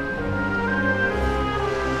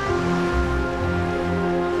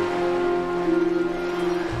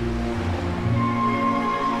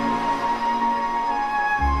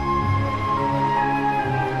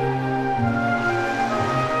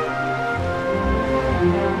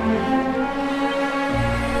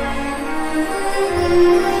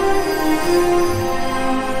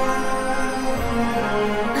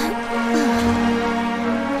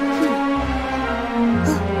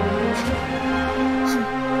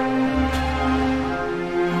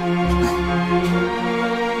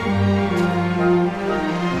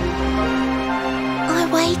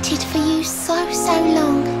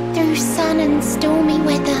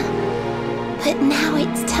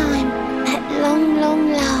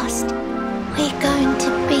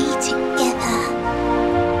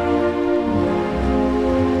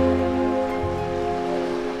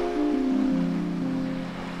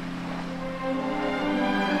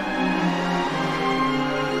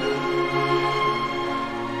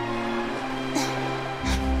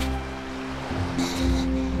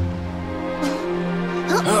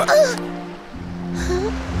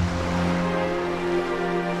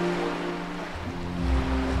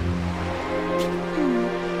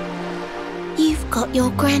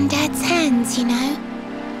 Your granddad's hands, you know.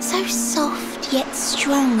 So soft yet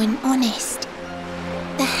strong and honest.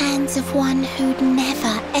 The hands of one who'd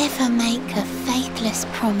never ever make a faithless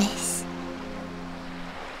promise.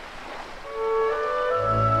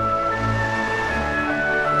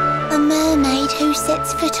 A mermaid who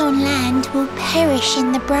sets foot on land will perish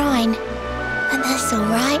in the brine. But that's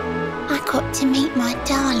alright. I got to meet my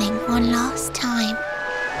darling one last time.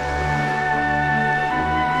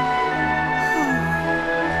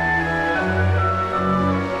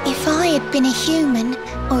 If I had been a human,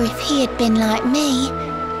 or if he had been like me,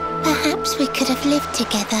 perhaps we could have lived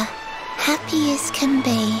together, happy as can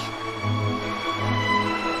be.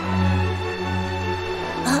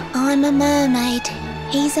 But I'm a mermaid,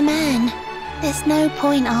 he's a man. There's no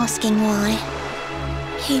point asking why.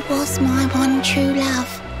 He was my one true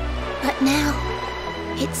love, but now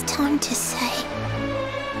it's time to say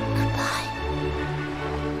goodbye.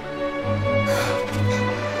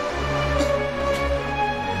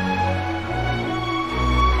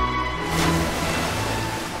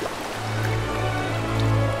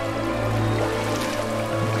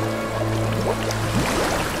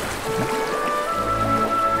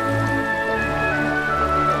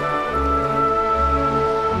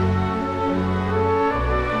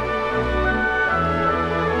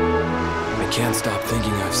 can't stop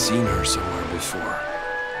thinking I've seen her somewhere before.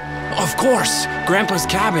 Of course! Grandpa's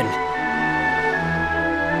cabin!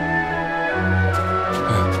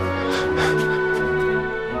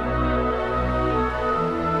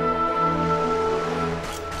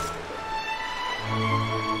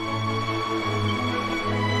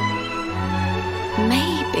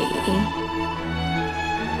 Maybe.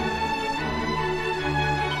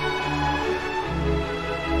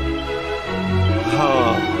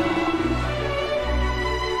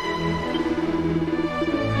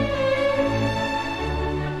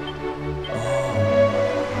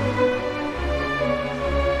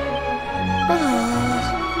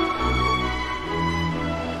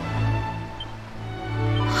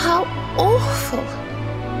 How awful.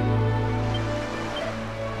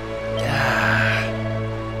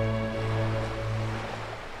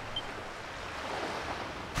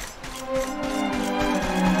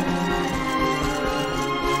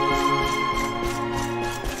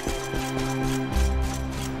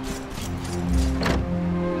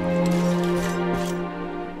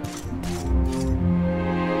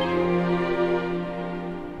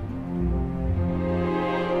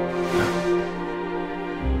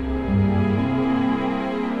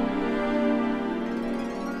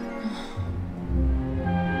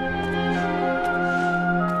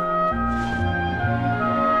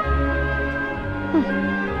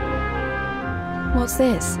 What's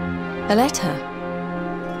this? A letter?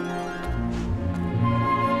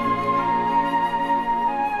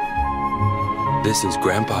 This is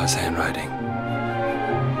Grandpa's handwriting.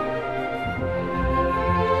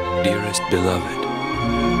 Dearest beloved,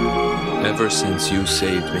 ever since you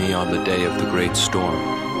saved me on the day of the great storm,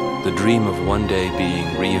 the dream of one day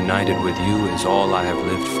being reunited with you is all I have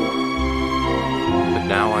lived for. But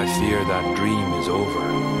now I fear that dream is over.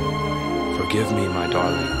 Forgive me, my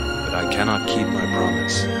darling, but I cannot keep my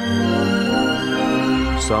promise.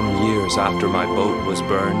 Some years after my boat was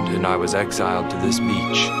burned and I was exiled to this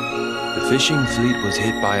beach, the fishing fleet was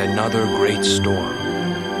hit by another great storm,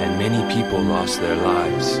 and many people lost their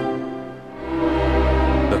lives.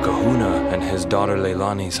 The kahuna and his daughter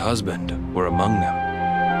Leilani's husband were among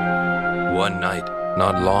them. One night,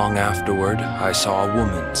 not long afterward, I saw a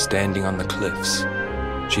woman standing on the cliffs.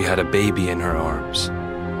 She had a baby in her arms.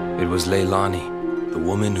 It was Leilani, the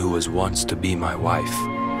woman who was once to be my wife.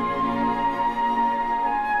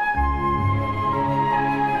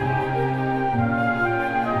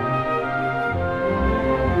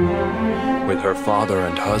 With her father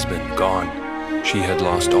and husband gone, she had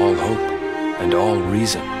lost all hope and all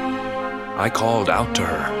reason. I called out to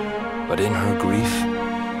her, but in her grief,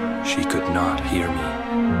 she could not hear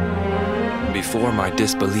me. Before my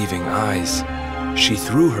disbelieving eyes, she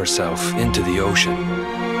threw herself into the ocean.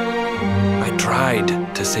 I tried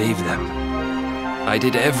to save them. I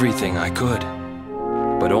did everything I could,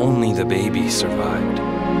 but only the baby survived.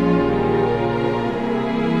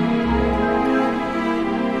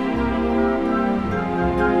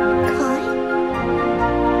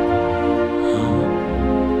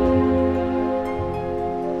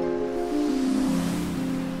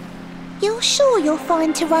 You're sure you're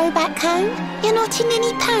fine to row back home? You're not in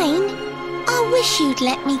any pain? I wish you'd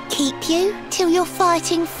let me keep you till you're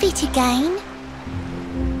fighting fit again.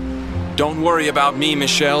 Don't worry about me,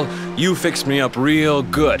 Michelle. You fixed me up real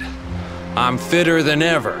good. I'm fitter than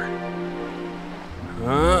ever.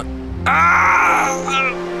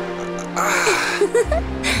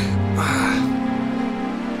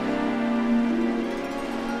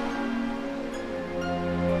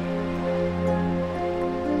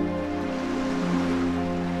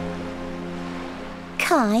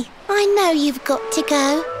 Kai, I know you've got to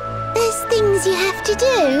go. There's things you have to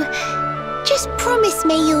do. Just promise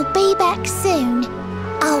me you'll be back soon.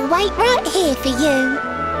 I'll wait right here for you.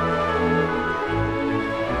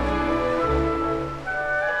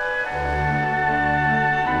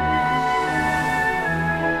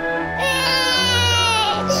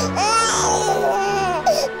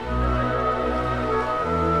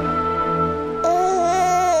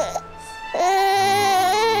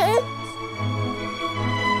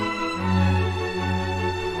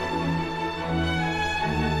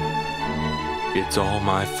 It's all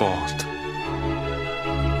my fault.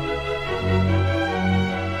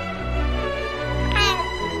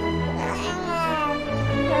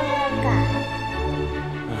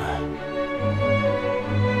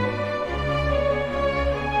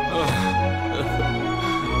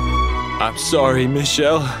 I'm sorry,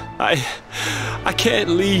 Michelle. I can't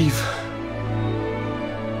leave.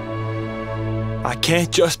 I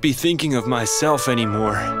can't just be thinking of myself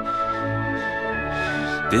anymore.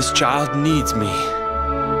 This child needs me.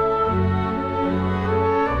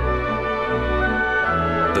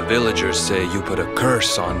 The villagers say you put a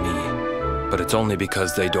curse on me, but it's only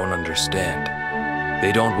because they don't understand.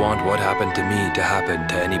 They don't want what happened to me to happen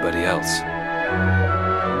to anybody else.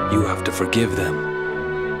 You have to forgive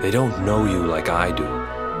them. They don't know you like I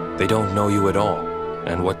do. They don't know you at all,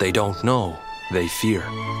 and what they don't know, they fear.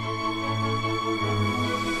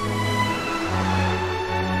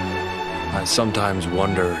 I sometimes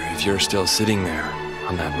wonder if you're still sitting there,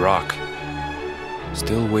 on that rock,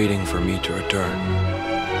 still waiting for me to return.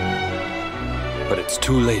 But it's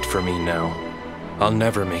too late for me now. I'll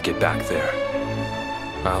never make it back there.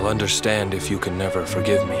 I'll understand if you can never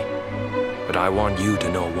forgive me, but I want you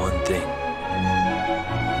to know one thing.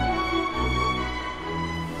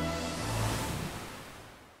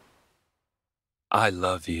 I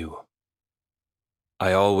love you.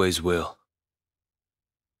 I always will.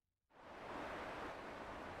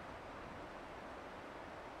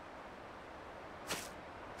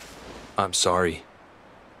 I'm sorry.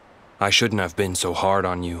 I shouldn't have been so hard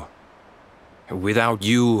on you. Without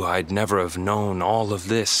you, I'd never have known all of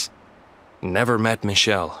this. Never met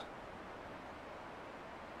Michelle.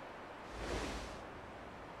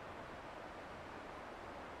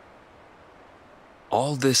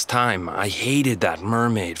 All this time, I hated that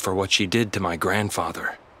mermaid for what she did to my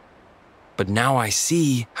grandfather. But now I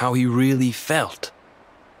see how he really felt.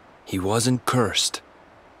 He wasn't cursed.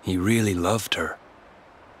 He really loved her.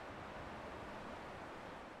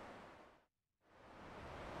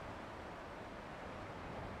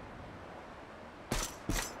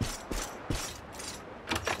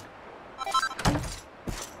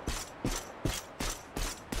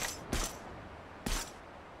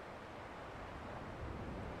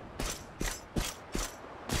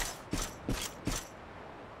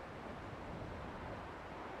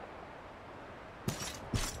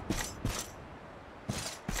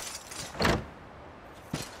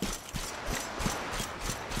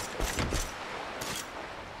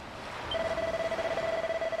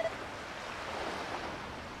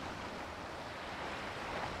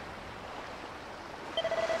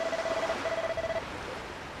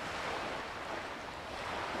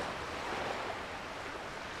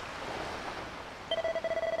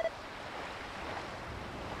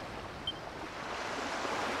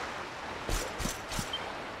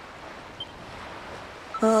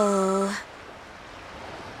 Oh.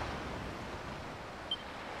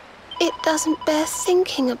 It doesn't bear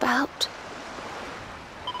thinking about.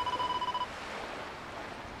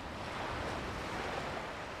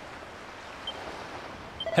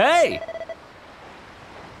 Hey!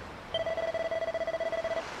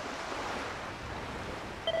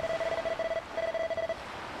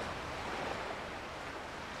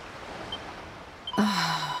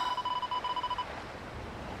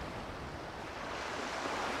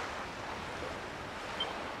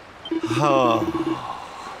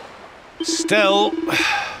 Still...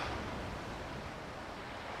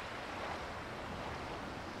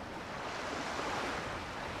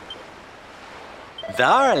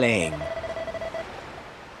 Darling.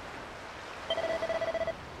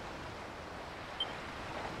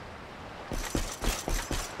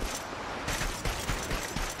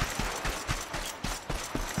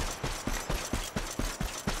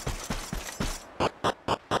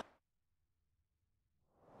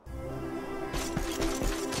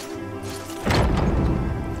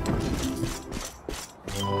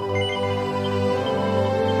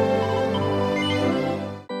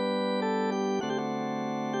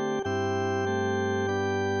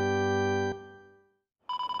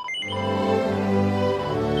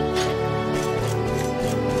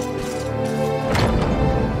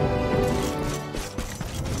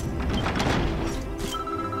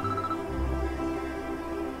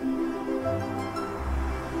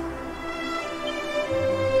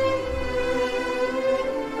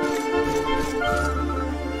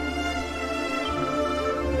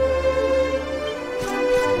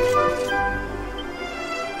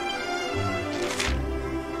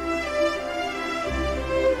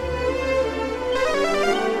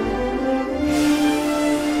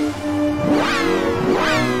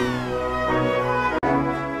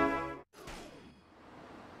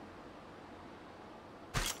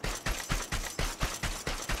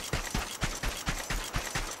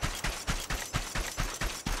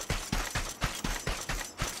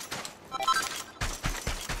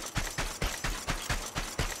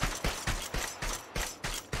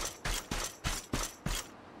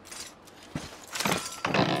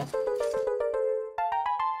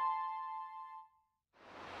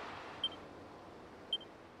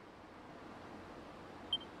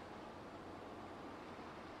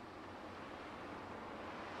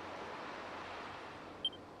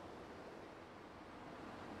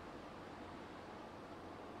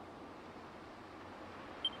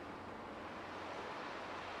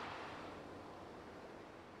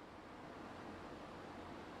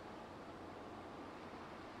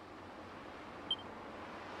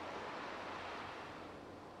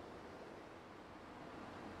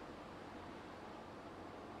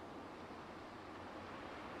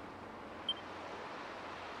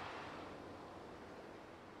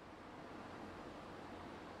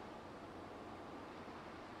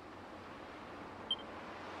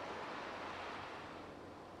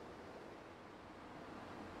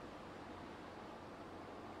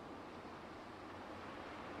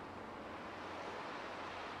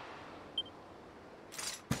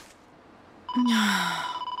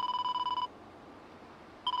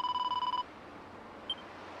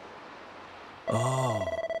 Oh.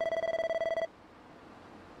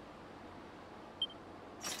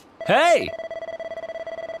 Hey!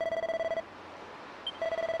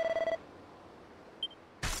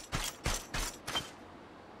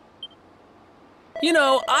 You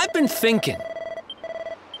know, I've been thinking.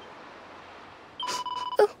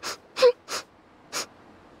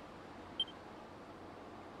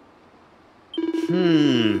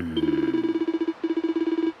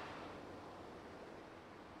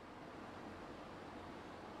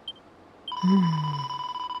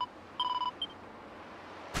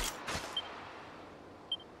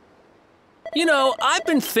 You know, I've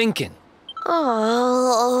been thinking.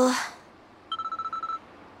 Oh.